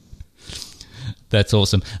it. That's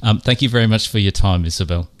awesome. Thank you very much for your time,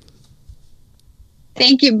 Isabel.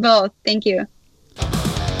 Thank you both. Thank you.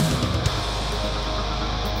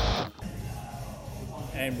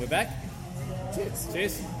 And we're back. Cheers.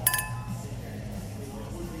 Cheers.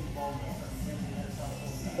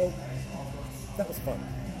 Well, that was fun.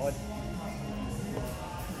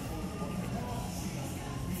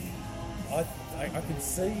 I can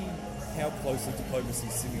see how closely diplomacy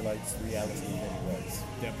simulates reality in many ways.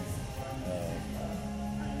 Yep.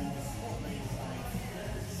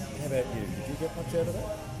 How about you? Did you get much out of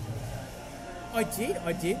that? I did.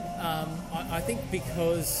 I think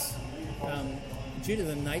because due to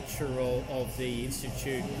the nature of the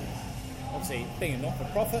Institute, obviously being a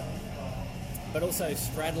not-for-profit, but also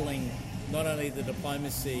straddling not only the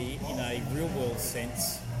diplomacy in a real-world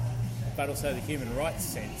sense, but also the human rights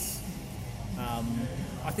sense,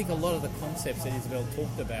 I think a lot of the concepts that Isabel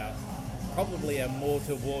talked about probably are more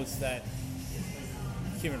towards that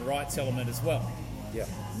human rights element as well. Yeah.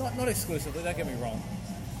 Not exclusively, don't get me wrong.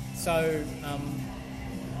 So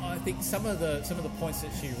I think some of the points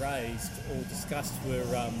that she raised or discussed were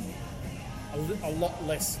a lot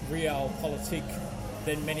less realpolitik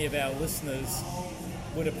than many of our listeners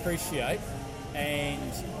would appreciate,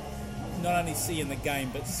 and not only see in the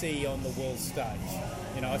game but see on the world stage.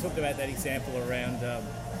 I talked about that example around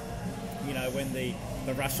when the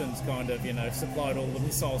Russians kind of supplied all the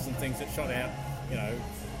missiles and things that shot out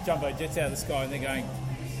jumbo jets out of the sky, and they're going,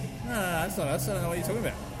 no, that's not us. I don't know what you're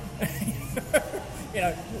talking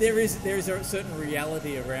about. There is a certain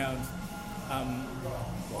reality around,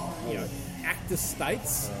 actor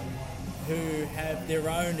states who have their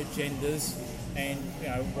own agendas and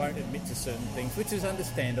won't admit to certain things, which is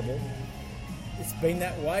understandable. It's been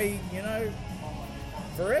that way,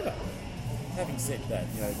 forever. Having said that,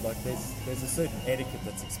 there's a certain etiquette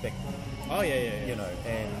that's expected. Oh yeah.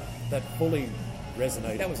 And that fully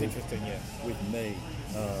resonated. That was interesting, yeah. With me.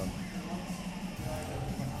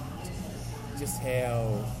 Just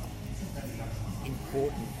how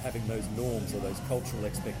important having those norms or those cultural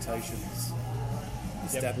expectations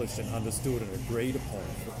established and understood and agreed upon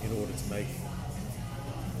in order to make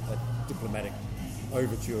a diplomatic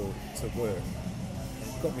overture to work. And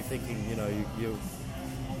it got me thinking,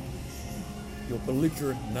 your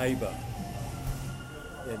belligerent neighbour,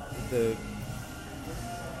 the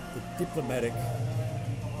diplomatic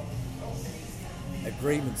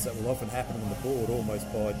agreements that will often happen on the board almost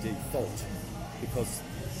by default, because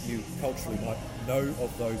you culturally might know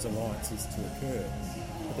of those alliances to occur.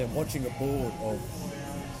 But then watching a board of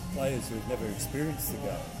players who have never experienced the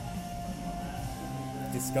game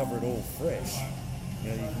discover it all fresh,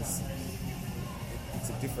 you can see it's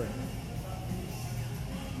a different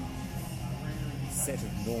set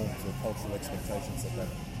of norms or cultural expectations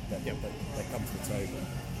that come to the table.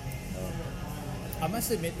 I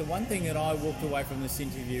must admit, the one thing that I walked away from this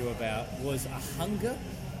interview about was a hunger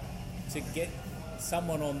to get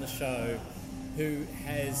someone on the show who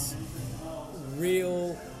has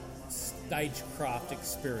real stagecraft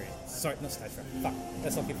experience. Sorry, not stagecraft. Fuck.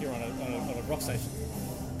 That's like if you're on a rock station.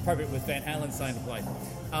 Appropriate with Van Halen saying to play.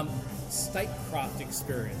 Statecraft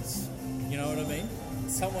experience. You know what I mean?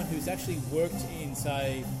 Someone who's actually worked in,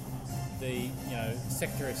 say, the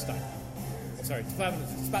Secretary of State. Department of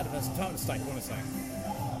State, what am I saying?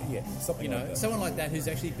 Yeah, something like that. Someone like that who's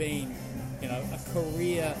actually been, a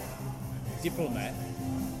career diplomat,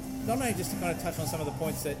 not only just to kind of touch on some of the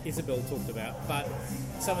points that Isabel talked about, but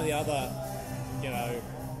some of the other,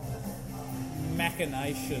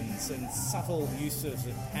 machinations and subtle uses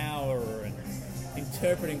of power and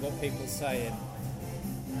interpreting what people say. And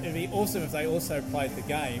it'd be awesome if they also played the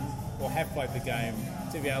game, or have played the game,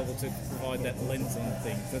 to be able to provide that lens on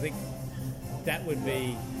things. I think that would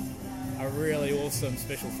be a really awesome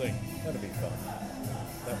special thing. That'd be fun.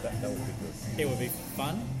 That would be good. It would be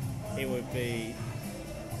fun. It would be,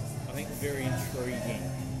 I think, very intriguing.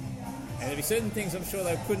 And there'd be certain things I'm sure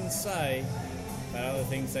they couldn't say, but other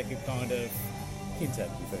things they could kind of... Hint at,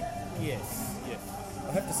 you think? Yes, yes.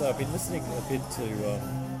 I have to say, I've been listening a bit to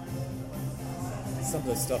some of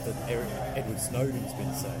the stuff that Edward Snowden's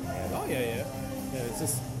been saying. Oh, yeah. You know, it's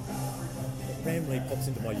just it randomly pops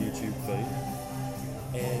into my YouTube feed,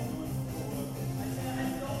 and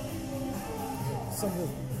some of the,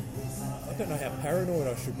 I don't know how paranoid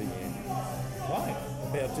I should be in. Why?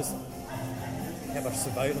 About just how much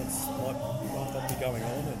surveillance might not be going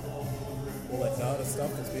on, and all that data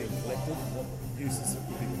stuff that's being collected, and what uses it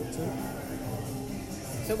could be put to.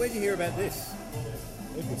 So where'd you hear about this?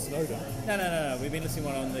 Edward Snowden. No. We've been listening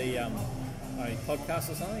to one on the on a podcast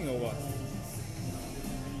or something, or what?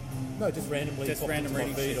 No, just randomly. Just popped random into my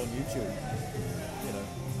reading feed shit. on YouTube. You know.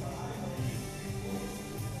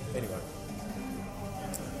 Anyway,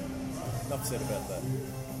 enough said about that.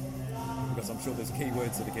 Because I'm sure there's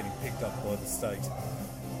keywords that are getting picked up by the state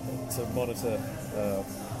to monitor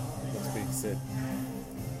what's being said.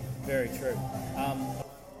 Very true.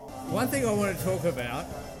 One thing I want to talk about,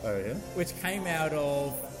 Oh yeah. which came out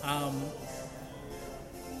of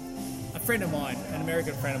a friend of mine, an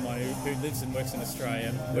American friend of mine who lives and works in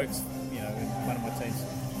Australia, works, in one of my teams.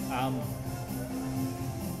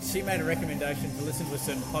 She made a recommendation to listen to a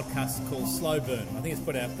certain podcast called Slow Burn. I think it's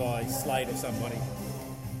put out by Slade or somebody.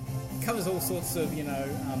 It covers all sorts of,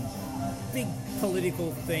 big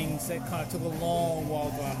political things that kind of took a long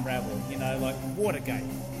while to unravel, like Watergate,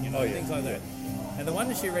 things like that. And the one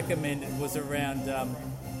that she recommended was around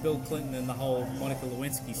Bill Clinton and the whole Monica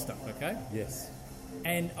Lewinsky stuff, okay? Yes.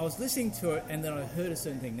 And I was listening to it, and then I heard a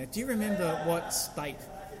certain thing. Now, do you remember what state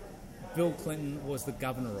Bill Clinton was the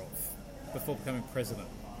governor of before becoming president?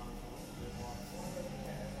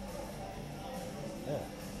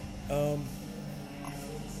 No,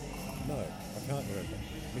 I can't remember.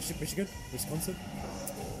 Michigan? Wisconsin?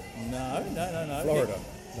 No. Florida?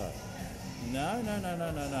 No.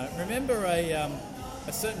 No. Remember a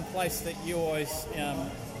certain place that you always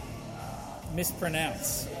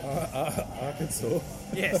mispronounce? Arkansas.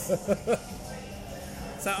 Yes.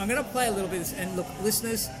 So I'm going to play a little bit of this. And look,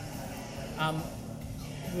 listeners,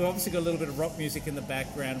 we've obviously got a little bit of rock music in the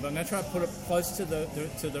background, but I'm going to try to put it close to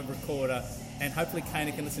the recorder, and hopefully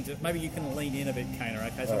Kana can listen to it. Maybe you can lean in a bit, Kana,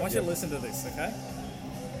 okay? So I want you to listen to this, okay?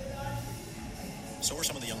 So were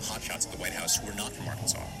some of the young hotshots at the White House who were not from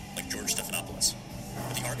Arkansas, like George Stephanopoulos.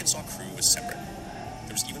 But the Arkansas crew was separate.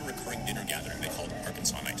 There was even a recurring dinner gathering they called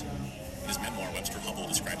Arkansas Night. In his memoir, Webster Hubbell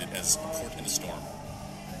described it as a port in a storm.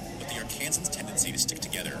 But the Arkansans' tendency to stick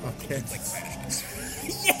together looked like vanishes.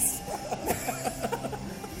 Yes!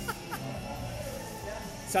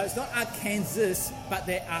 So it's not Arkansas, but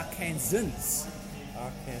they're Arkansans.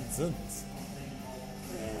 Arkansans.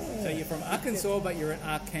 So you're from Arkansas, but you're an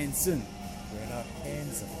Arkansan. We're an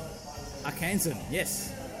Arkansan. Arkansan,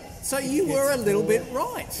 yes. So you were a little bit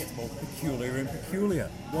right. It's more peculiar and peculiar.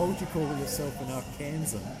 Why would you call yourself an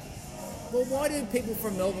Arkansan? Well, why do people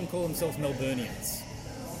from Melbourne call themselves Melburnians?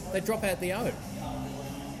 They drop out the O.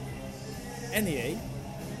 And the E.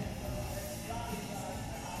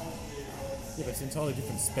 Yeah, but it's entirely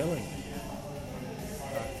different spelling.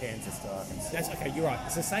 Arkansas to Arkansas. That's okay, you're right.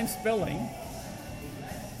 It's the same spelling,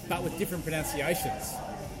 but with different pronunciations.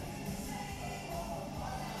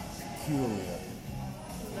 Peculiar.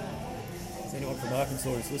 Is anyone from Arkansas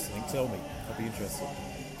who's listening? Tell me. I'll be interested.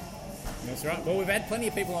 That's right. Well, we've had plenty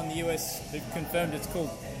of people on the US who've confirmed it's called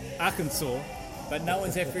Arkansas, but no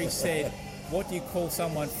one's ever said, what do you call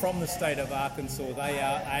someone from the state of Arkansas? They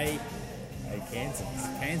are a Kansans.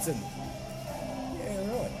 Arkansan Yeah,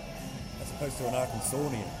 right. As opposed to an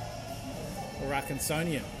Arkansanian. or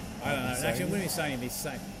Arkansonian. I don't know. Actually, what are you saying? They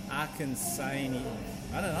say Arkansanian.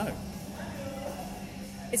 I don't know.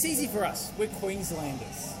 It's easy for us. We're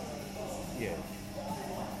Queenslanders. Yeah.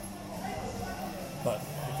 But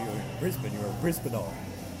if you're in Brisbane, you're a Brisbaneite.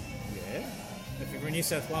 Yeah. If you're in New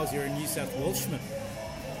South Wales, you're a New South Welshman.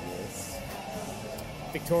 Yes.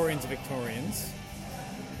 Victorians are Victorians.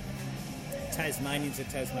 Tasmanians are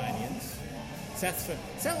Tasmanians. South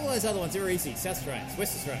all those other ones are easy. South Australians,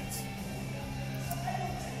 West Australians.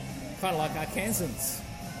 Kind of like Arkansans.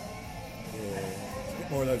 Yeah. It's a bit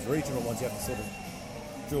more of those regional ones you have to sort of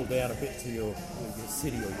drill down a bit to your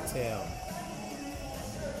city or your town.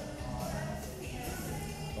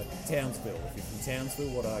 Like Townsville. If you're from Townsville,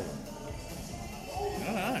 what are you? I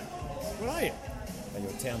don't know. What are you? Are you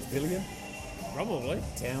a Townsvillian? Probably.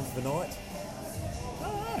 Townsvanite? I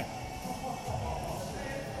don't know.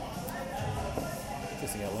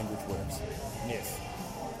 Interesting how language works. Yes.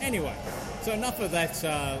 Anyway, so enough of that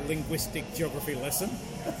linguistic geography lesson.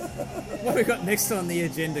 What have we got next on the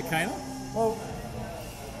agenda, Kana? Well,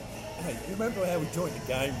 hey, You remember how we joined the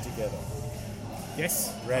game together?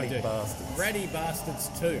 Yes, Ratty I do. Bastards. Ratty Bastards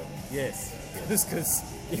 2. Yes. Just because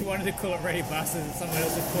you wanted to call it Ratty Bastards and someone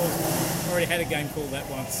else, of course, already had a game called that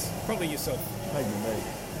once. Probably yourself. Maybe me.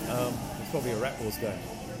 It's probably a Rat Wars game.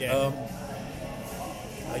 Yeah.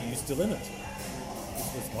 Are you still in it?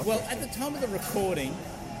 This was my Well, question. at the time of the recording,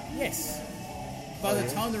 yes. By the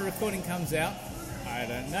time the recording comes out, I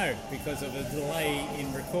don't know, because of a delay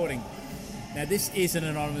in recording. Now, this is an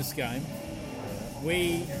anonymous game.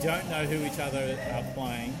 We don't know who each other are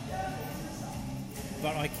playing.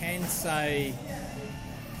 But I can say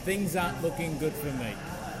things aren't looking good for me.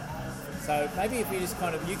 So maybe if you just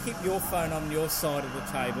you keep your phone on your side of the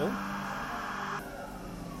table.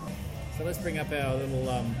 So let's bring up our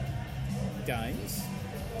little games.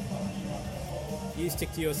 You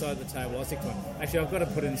stick to your side of the table, I'll stick to one. Actually, I've got to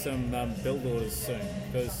put in some build orders soon.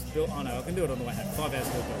 Because, I can do it on the way home. 5 hours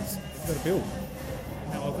build orders. You've got to build.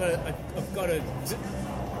 No, I've got to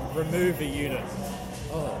remove a unit.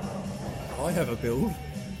 Oh, I have a build.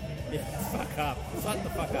 Yeah, fuck up. Shut the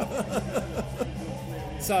fuck up.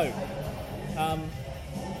 So,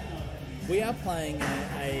 we are playing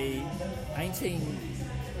a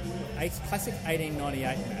classic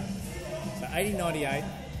 1898 map. So 1898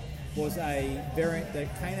 was a variant that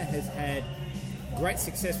Kana has had great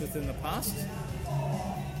success with in the past.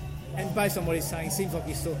 And based on what he's saying, it seems like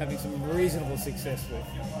he's still having some reasonable success with.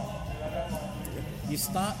 You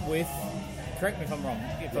start with, correct me if I'm wrong,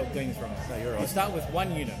 if I'm doing this wrong. No, you're right. You start with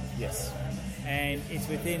one unit. Yes. And it's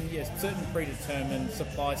within a certain predetermined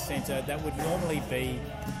supply centre that would normally be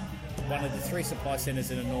one of the 3 supply centres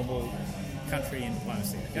in a normal country in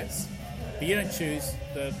diplomacy. Okay? Yes. But you don't choose,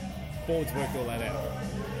 the boards work all that out.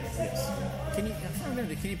 Yes. I can't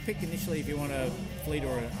remember, can you pick initially if you want a fleet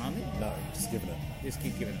or an army? No, just giving it. Just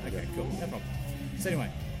keep giving. Okay, cool, no problem. So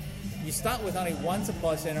anyway, you start with only one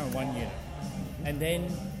supply centre and one unit. And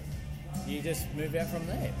then you just move out from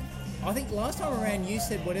there. I think last time around you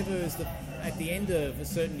said whatever is at the end of a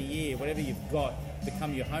certain year, whatever you've got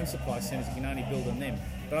become your home supply centres, you can only build on them.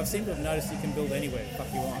 But I've seemed to have noticed you can build anywhere the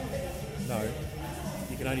fuck you want. No,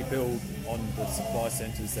 you can only build on the supply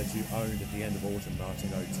centres that you owned at the end of autumn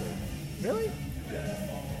 1902. Really?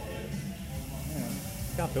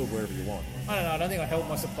 You can't build wherever you want. I don't know, I don't think I held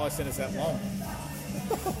my supply centres that long.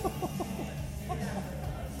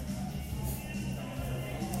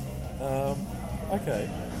 Okay.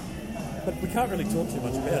 But we can't really talk too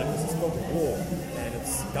much about it because it's Fog of War and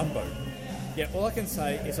it's gunboat. Yeah, all I can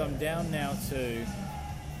say is I'm down now to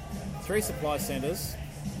 3 supply centres,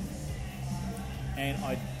 and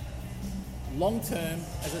long term,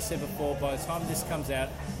 as I said before, by the time this comes out,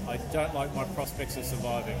 I don't like my prospects of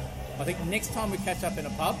surviving. I think next time we catch up in a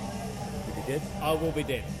pub, You'll be dead. I will be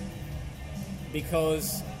dead.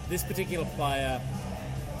 Because this particular player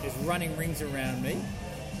is running rings around me.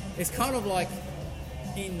 It's kind of like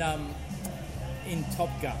in Top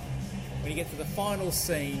Gun, when you get to the final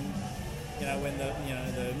scene, when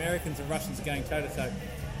the Americans and Russians are going toe to toe,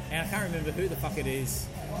 and I can't remember who the fuck it is.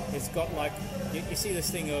 It's got you see this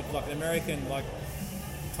thing of an American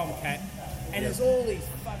Tomcat, and there's all these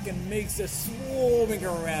fucking MiGs just swarming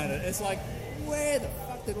around it. It's like, where the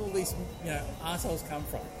fuck did all these assholes come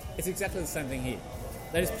from? It's exactly the same thing here.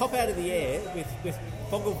 They just pop out of the air with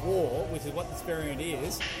Fog of War, which is what this variant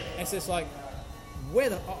is, and it's just like,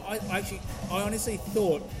 I honestly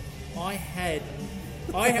thought I had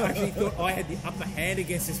the upper hand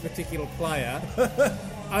against this particular player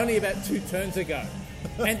only about 2 turns ago.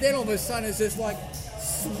 And then all of a sudden it's just like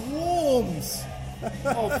swarms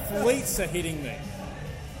of fleets are hitting me.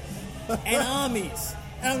 And armies.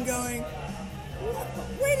 And I'm going,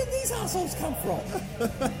 where did these assholes come from?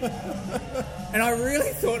 And I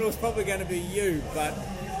really thought it was probably going to be you, but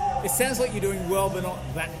it sounds like you're doing well, but not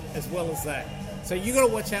that as well as that. So you got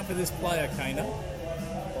to watch out for this player, Kana.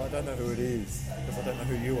 Well, I don't know who it is because I don't know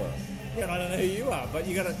who you are. Yeah, I don't know who you are, but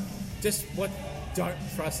you got to don't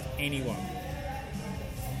trust anyone.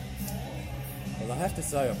 Well, I have to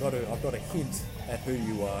say I've got a hint at who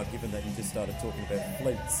you are, given that you just started talking about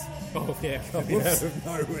fleets Oh yeah, coming out of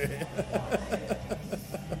nowhere.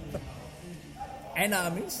 and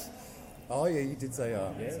armies. Oh yeah, you did say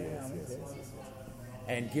armies. Yeah, Yes.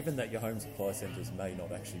 And given that your home supply centres may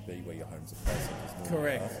not actually be where your home supply centres normally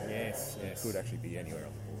Correct. are, Yes. it could actually be anywhere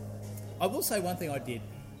on the board. I will say one thing I did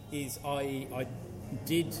is I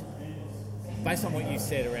did, based on what you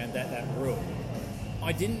said around that rule,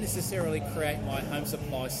 I didn't necessarily create my home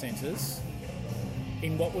supply centres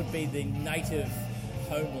in what would be the native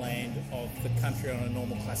homeland of the country on a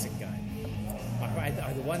normal classic game. I created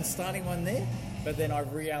either one starting one there, but then I've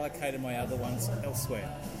reallocated my other ones elsewhere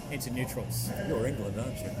into neutrals. You're England,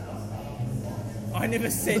 aren't you? I never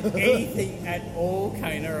said anything at all,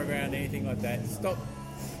 Kana, around anything like that. Stop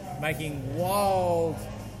making wild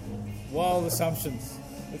assumptions.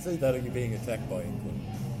 It's either you're being attacked by England.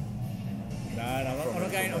 No,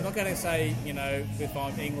 I'm not going to say, you know, if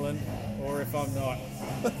I'm England or if I'm not.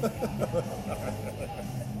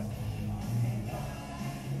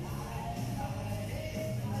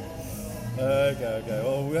 Okay.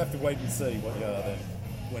 Well, we'll have to wait and see what you are then.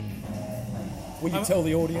 Will you tell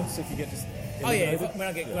the audience if you get just eliminated? When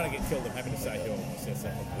I get killed, I'm happy to say who I was.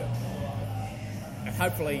 And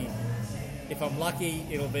hopefully, if I'm lucky,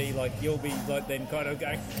 it'll be like you'll be like then kind of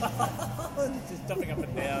going, just jumping up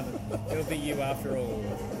and down. And it'll be you after all,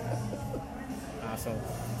 arsehole.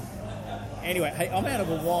 Anyway, hey, I'm out of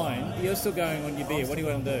a wine. You're still going on your beer. What do you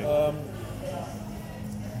want to do?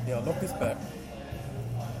 Yeah, I'll knock this back.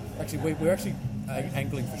 Actually, we're actually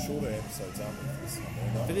angling for shorter episodes, aren't we?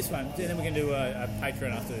 For this one, then we're going to do a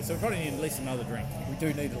Patreon after this. So we probably need at least another drink. We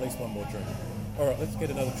do need at least one more drink. All right, let's get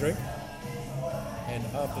another drink. And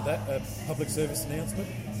after that, a public service announcement.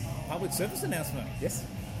 Public service announcement? Yes.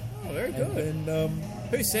 Oh, very good. And then,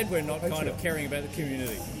 who said we're not Patreon. kind of caring about the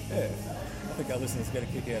community? Yeah, I think our listeners get a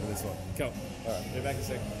kick out of this one. Cool. All right, be back in a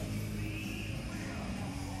second.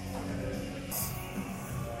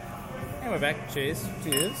 And we're back. Cheers.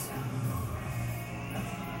 Cheers.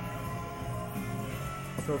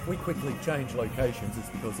 So if we quickly change locations, it's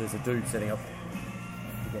because there's a dude setting up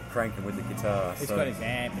to get cranking with the guitar. He's got his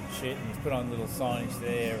amp and shit, and he's put on little signage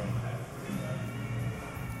there.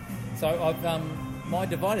 So I've my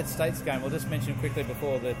Divided States game, I'll just mention quickly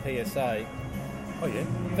before the PSA. Oh, yeah?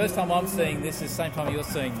 First time I'm seeing this is the same time you're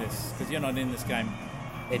seeing this, because you're not in this game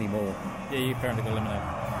Anymore. Yeah, you apparently got eliminated.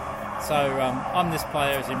 So I'm this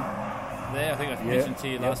player as in there. I think I mentioned to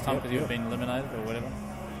you last time because you've been eliminated or whatever.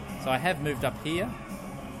 So I have moved up here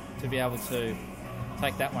to be able to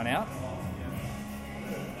take that one out.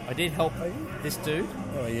 I did help this dude.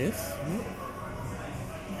 Oh, yes.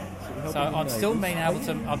 So I've still been able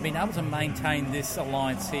to. I've been able to maintain this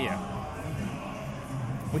alliance here,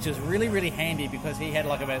 which is really, really handy because he had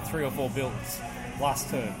like about 3 or 4 builds last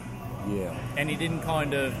turn. Yeah. And he didn't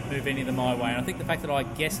kind of move any of them my way. And I think the fact that I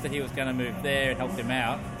guessed that he was going to move there and helped him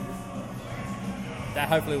out, that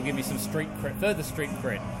hopefully will give me some street cred, further street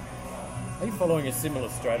cred. Are you following a similar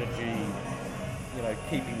strategy, you know,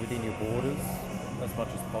 keeping within your borders as much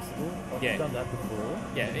as possible? Like Yeah. You've done that before.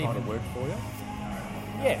 Yeah, It kind of worked for you.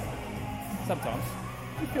 Yeah, sometimes.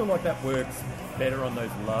 Do you feel like that works better on those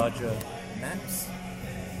larger maps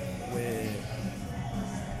where,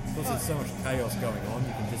 because there's so much chaos going on,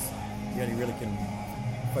 you only really can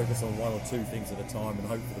focus on 1 or 2 things at a time and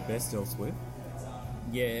hope for the best elsewhere?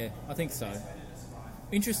 Yeah, I think so.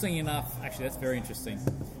 Interesting enough, actually, that's very interesting.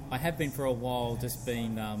 I have been for a while just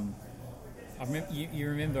been. I remember, you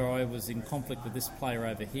remember I was in conflict with this player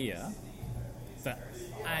over here for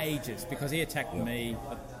ages because he attacked me,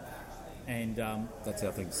 and That's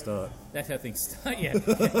how things start. that's how things start. Yeah,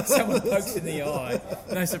 someone pokes in the eye.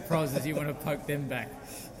 No surprises, you want to poke them back.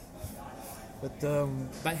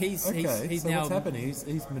 But he's okay, he's so now what's happening?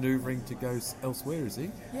 He's manoeuvring to go elsewhere, is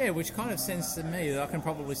he? Yeah, which kind of sends to me that I can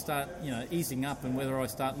probably start, easing up and whether I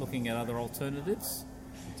start looking at other alternatives.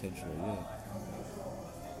 Potentially, yeah.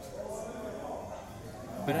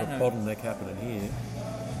 But I A don't know. bottleneck happening here.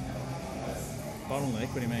 Bottleneck?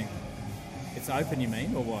 What do you mean? It's open, you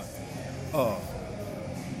mean, or what? Oh,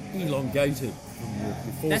 elongated from your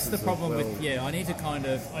forces. That's the problem as well. with I need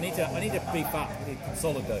to beef up.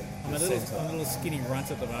 Consolidate. I'm a little skinny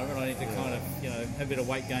runt at the moment. I need to kind of have a bit of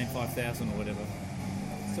weight gain, 5,000 or whatever.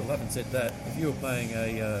 Still haven't said that. If you were playing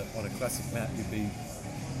on a classic map, you'd be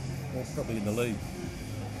probably in the lead.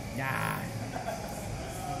 Nah.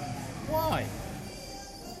 Why?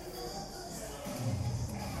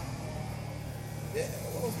 Yeah,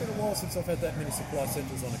 well, it's been a while since I've had that many supply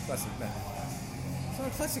centres on a classic map. It's not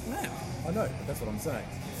a classic map. I know, but that's what I'm saying.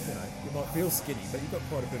 You might feel skinny, but you've got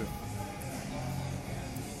quite a bit of.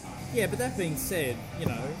 Yeah, but that being said,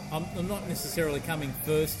 I'm not necessarily coming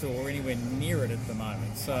first or anywhere near it at the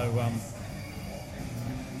moment. So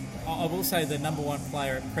I will say the number one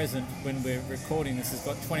player at present, when we're recording this, has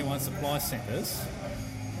got 21 supply centres.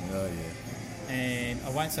 Oh, yeah. And I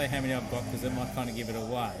won't say how many I've got because it might kind of give it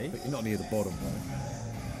away. But you're not near the bottom, though.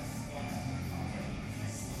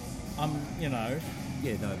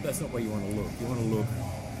 Yeah, no, that's not where you want to look. You want to look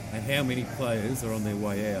at how many players are on their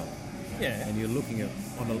way out. Yeah. And you're looking at,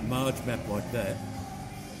 on a large map like that,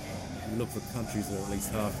 you look for countries that are at least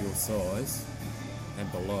half your size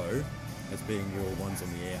and below as being your ones on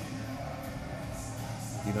the out.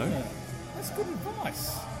 Yeah. That's good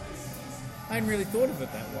advice. I hadn't really thought of it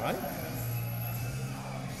that way.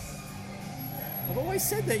 I've always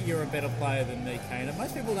said that you're a better player than me, Kana.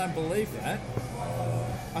 Most people don't believe that.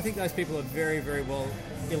 I think those people are very, very well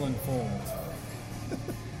ill-informed.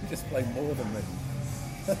 You just play more than me.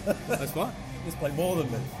 That's what? You just play more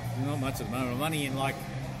than me. Not much at the moment. I'm only in like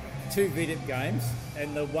 2 VDIP games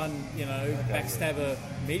and the one, Backstabber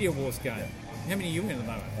Media Wars game. How many are you in at the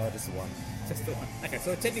moment? Oh, just the one. Just the one. Okay,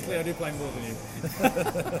 so technically I do play more than you.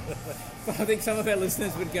 But I think some of our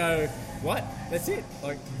listeners would go, what? That's it?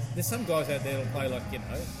 Like, there's some guys out there that play like,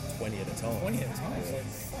 20 at a time. 20 at a time. It's like,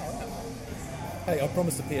 all right. Hey, I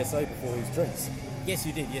promised a PSA before his drinks. Yes,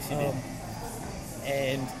 you did. Yes, you did.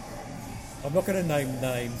 And I'm not going to name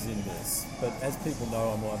names in this, but as people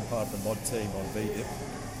know, I'm part of the mod team on VDIP.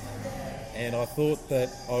 And I thought that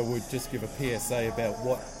I would just give a PSA about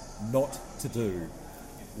what not to do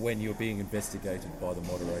when you're being investigated by the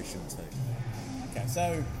moderation team. Okay,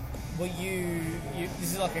 so were you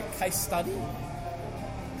this is like a case study?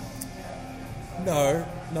 No,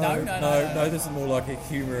 No. this is more like a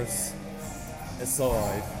humorous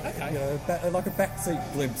aside. Okay. Like a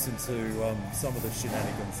backseat glimpse into some of the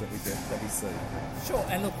shenanigans that we see. Sure,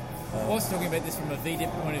 and look, I was talking about this from a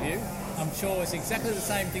VDIP point of view. I'm sure it's exactly the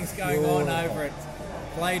same things going on over at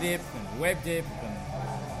PlayDip and WebDip, and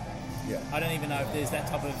Yeah. I don't even know if there's that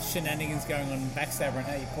type of shenanigans going on in Backstabber and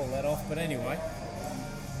how you pull that off. But anyway,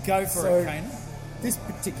 go for it, Kana. This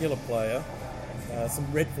particular player,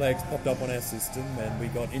 some red flags popped up on our system, and we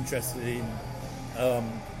got interested in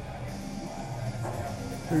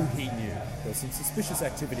who he knew. There was some suspicious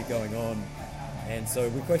activity going on, and so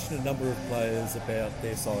we questioned a number of players about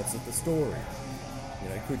their sides of the story.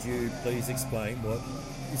 Could you please explain what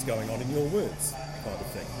is going on in your words, kind of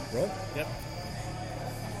thing, right? Yep.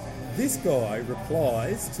 This guy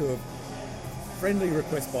replies to a friendly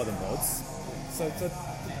request by the mods. So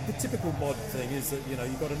the typical mod thing is that,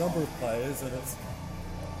 you've got a number of players and it's,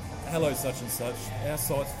 hello such and such, our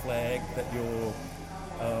site's flagged that you're,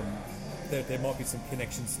 there might be some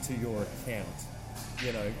connections to your account,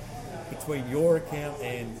 between your account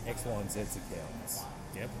and X, Y, and Z's accounts.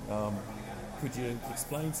 Yep. Could you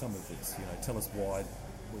explain some of this? Tell us why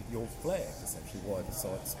you're flagged, essentially, why the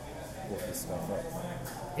site's brought this stuff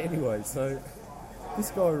up. Anyway, so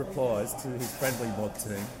this guy replies to his friendly mod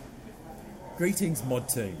team, "Greetings, mod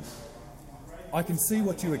team. I can see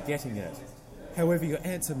what you are getting at. However, your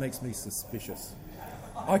answer makes me suspicious.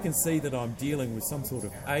 I can see that I'm dealing with some sort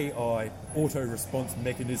of AI auto-response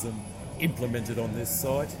mechanism implemented on this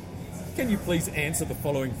site. Can you please answer the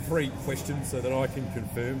following 3 questions so that I can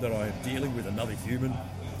confirm that I am dealing with another human?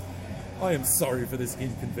 I am sorry for this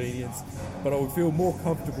inconvenience, but I would feel more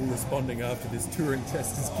comfortable responding after this Turing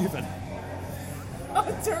test is given."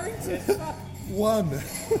 Turing test. 1.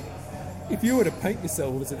 If you were to paint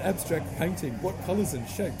yourself as an abstract painting, what colours and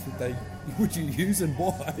shapes would you use and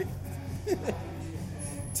why?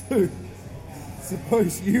 2.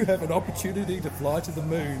 Suppose you have an opportunity to fly to the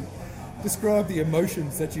moon. Describe the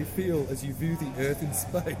emotions that you feel as you view the Earth in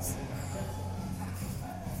space.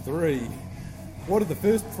 3. What are the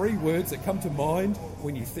first 3 words that come to mind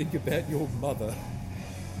when you think about your mother?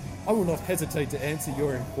 I will not hesitate to answer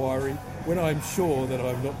your inquiry when I am sure that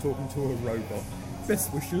I'm not talking to a robot.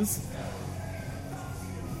 Best wishes.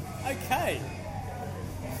 Okay.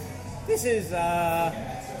 This is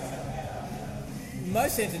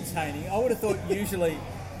most entertaining. I would have thought usually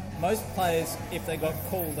most players, if they got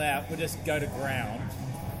called out, would just go to ground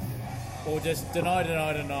or just deny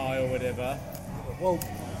or whatever. Well,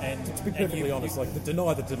 and to be perfectly honest, like the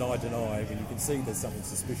deny, when you can see there's something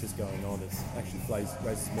suspicious going on, it actually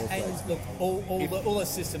raises more flags. And look, all the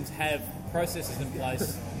systems have processes in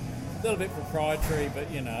place, a little bit proprietary, but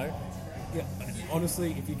Yeah,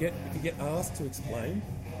 honestly, if you get asked to explain,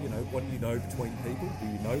 what do you know between people? Do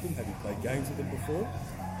you know them? Have you played games with them before?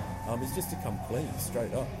 It's just to come clean,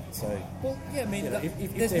 straight up. So, well, yeah, I mean,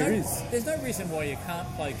 there's no reason why you can't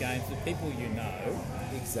play games with people you know.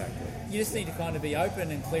 Exactly. You just need to kind of be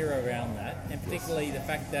open and clear around that, and particularly the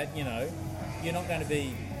fact that you're not going to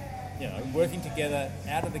be working together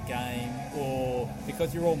out of the game, or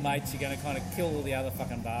because you're all mates, you're going to kind of kill all the other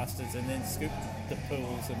fucking bastards and then scoop the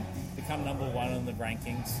pools and become number 1 in the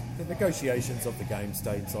rankings. The negotiations of the game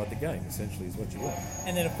stay inside the game, essentially, is what you want.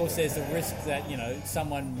 And then, of course, there's the risk that,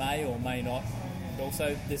 someone may or may not.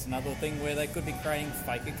 Also, there's another thing where they could be creating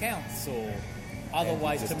fake accounts or other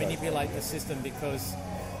ways to manipulate the system because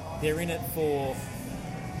they're in it for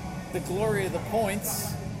the glory of the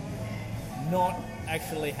points, not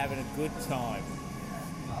actually having a good time.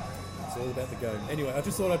 It's all about the game. Anyway, I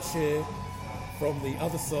just thought I'd share from the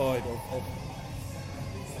other side of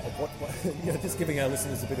just giving our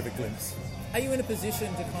listeners a bit of a glimpse. Are you in a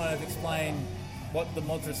position to kind of explain what the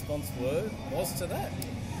mod's response was to that?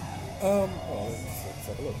 Well, let's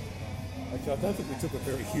have a look. Actually, I don't think we took it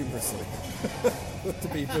very humorously, to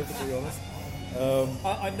be perfectly honest.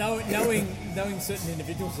 I know, knowing certain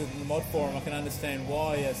individuals in the mod forum, I can understand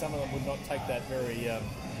why some of them would not take that very.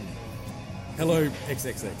 Hello,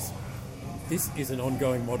 XXX. This is an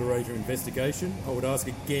ongoing moderator investigation. I would ask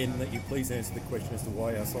again that you please answer the question as to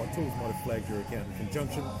why our site tools might have flagged your account in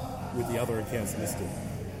conjunction with the other accounts listed.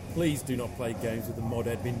 Please do not play games with the mod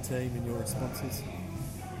admin team in your responses.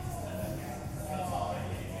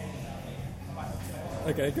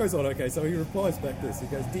 Okay, it goes on. Okay, so he replies back this. He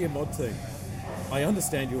goes, "Dear mod team, I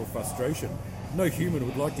understand your frustration. No human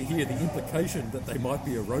would like to hear the implication that they might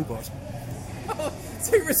be a robot.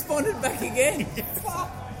 So he responded back again.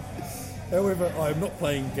 However, I am not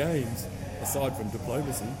playing games, aside from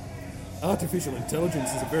diplomacy. Artificial intelligence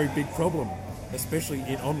is a very big problem, especially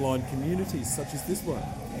in online communities such as this one.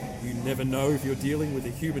 You never know if you're dealing with a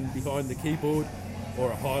human behind the keyboard or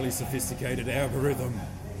a highly sophisticated algorithm.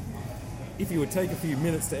 If you would take a few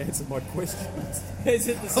minutes to answer my questions..." Is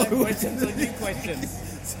it the same questions or new questions?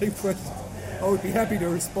 Same questions. "I would be happy to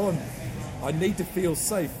respond. I need to feel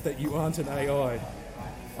safe that you aren't an AI.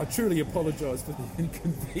 I truly apologise for the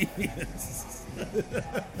inconvenience."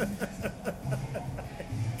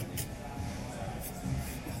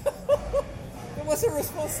 What's the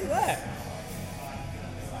response to that?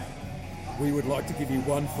 "We would like to give you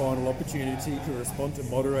one final opportunity to respond to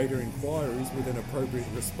moderator inquiries with an appropriate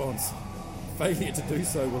response. Failure to do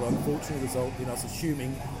so will unfortunately result in us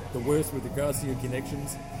assuming the worst with regards to your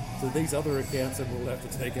connections to these other accounts, and we'll have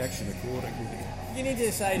to take action accordingly." You need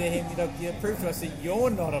to say to him, you prove to us that you're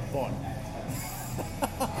not a bot.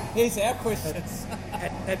 Here's our questions.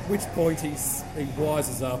 At which point he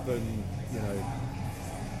wises up and,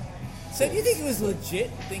 So do you think he was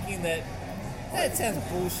legit thinking that sounds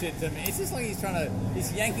bullshit to me? It's just like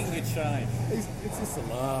he's yanking your chain. it's just a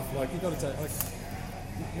laugh. Like, you got to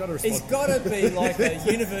respond. He's got to be like a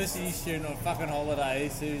university student on fucking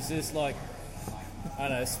holidays who's just like, I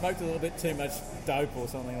don't know, smoked a little bit too much dope or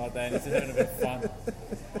something like that, and he's just having a bit of fun.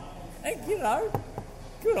 And,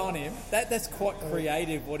 good on him. That's quite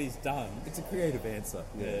creative what he's done. It's a creative answer.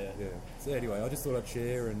 Yeah. So anyway, I just thought I'd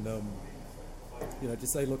share and,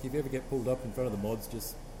 just say, look, if you ever get pulled up in front of the mods,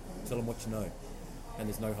 just tell them what you know. And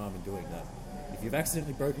there's no harm in doing that. If you've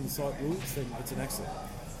accidentally broken the site rules, then it's an accident.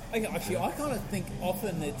 Okay, actually, I kind of think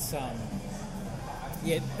often it's, by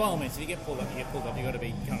all means, if you get pulled up, you've got to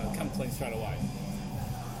be kind of come clean straight away.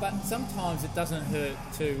 But sometimes it doesn't hurt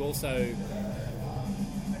to also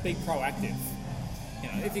be proactive.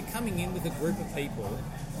 If you're coming in with a group of people,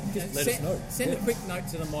 just let us know. Send a quick note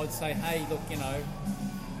to the mods, say, hey, look,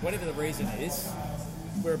 whatever the reason is,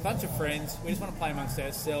 we're a bunch of friends, we just want to play amongst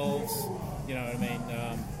ourselves, you know what I mean?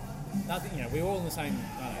 Nothing, we're all in the same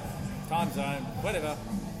time zone, whatever.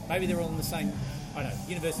 Maybe they're all in the same,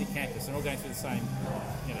 university campus and all going through the same,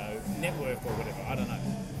 network or whatever. I don't know.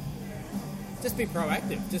 Just be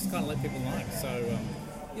proactive. Just kind of let people know. So,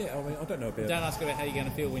 I don't know about... Don't ask about how you're going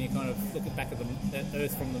to feel when you kind of look back at the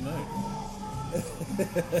Earth from the moon.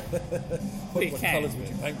 what colours would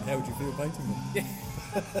you paint? How would you feel painting them? Yeah.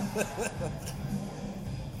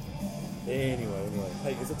 Anyway.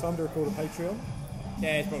 Hey, is it time to record a Patreon?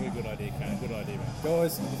 Yeah, it's probably a good idea, Kane. Good idea, man.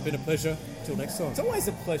 Guys, it's been a pleasure. Till next time. It's always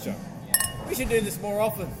a pleasure. We should do this more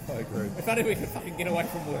often. I agree. If only we could fucking get away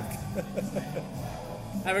from work.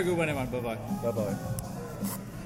 Have a good one, everyone. Bye-bye. Bye-bye.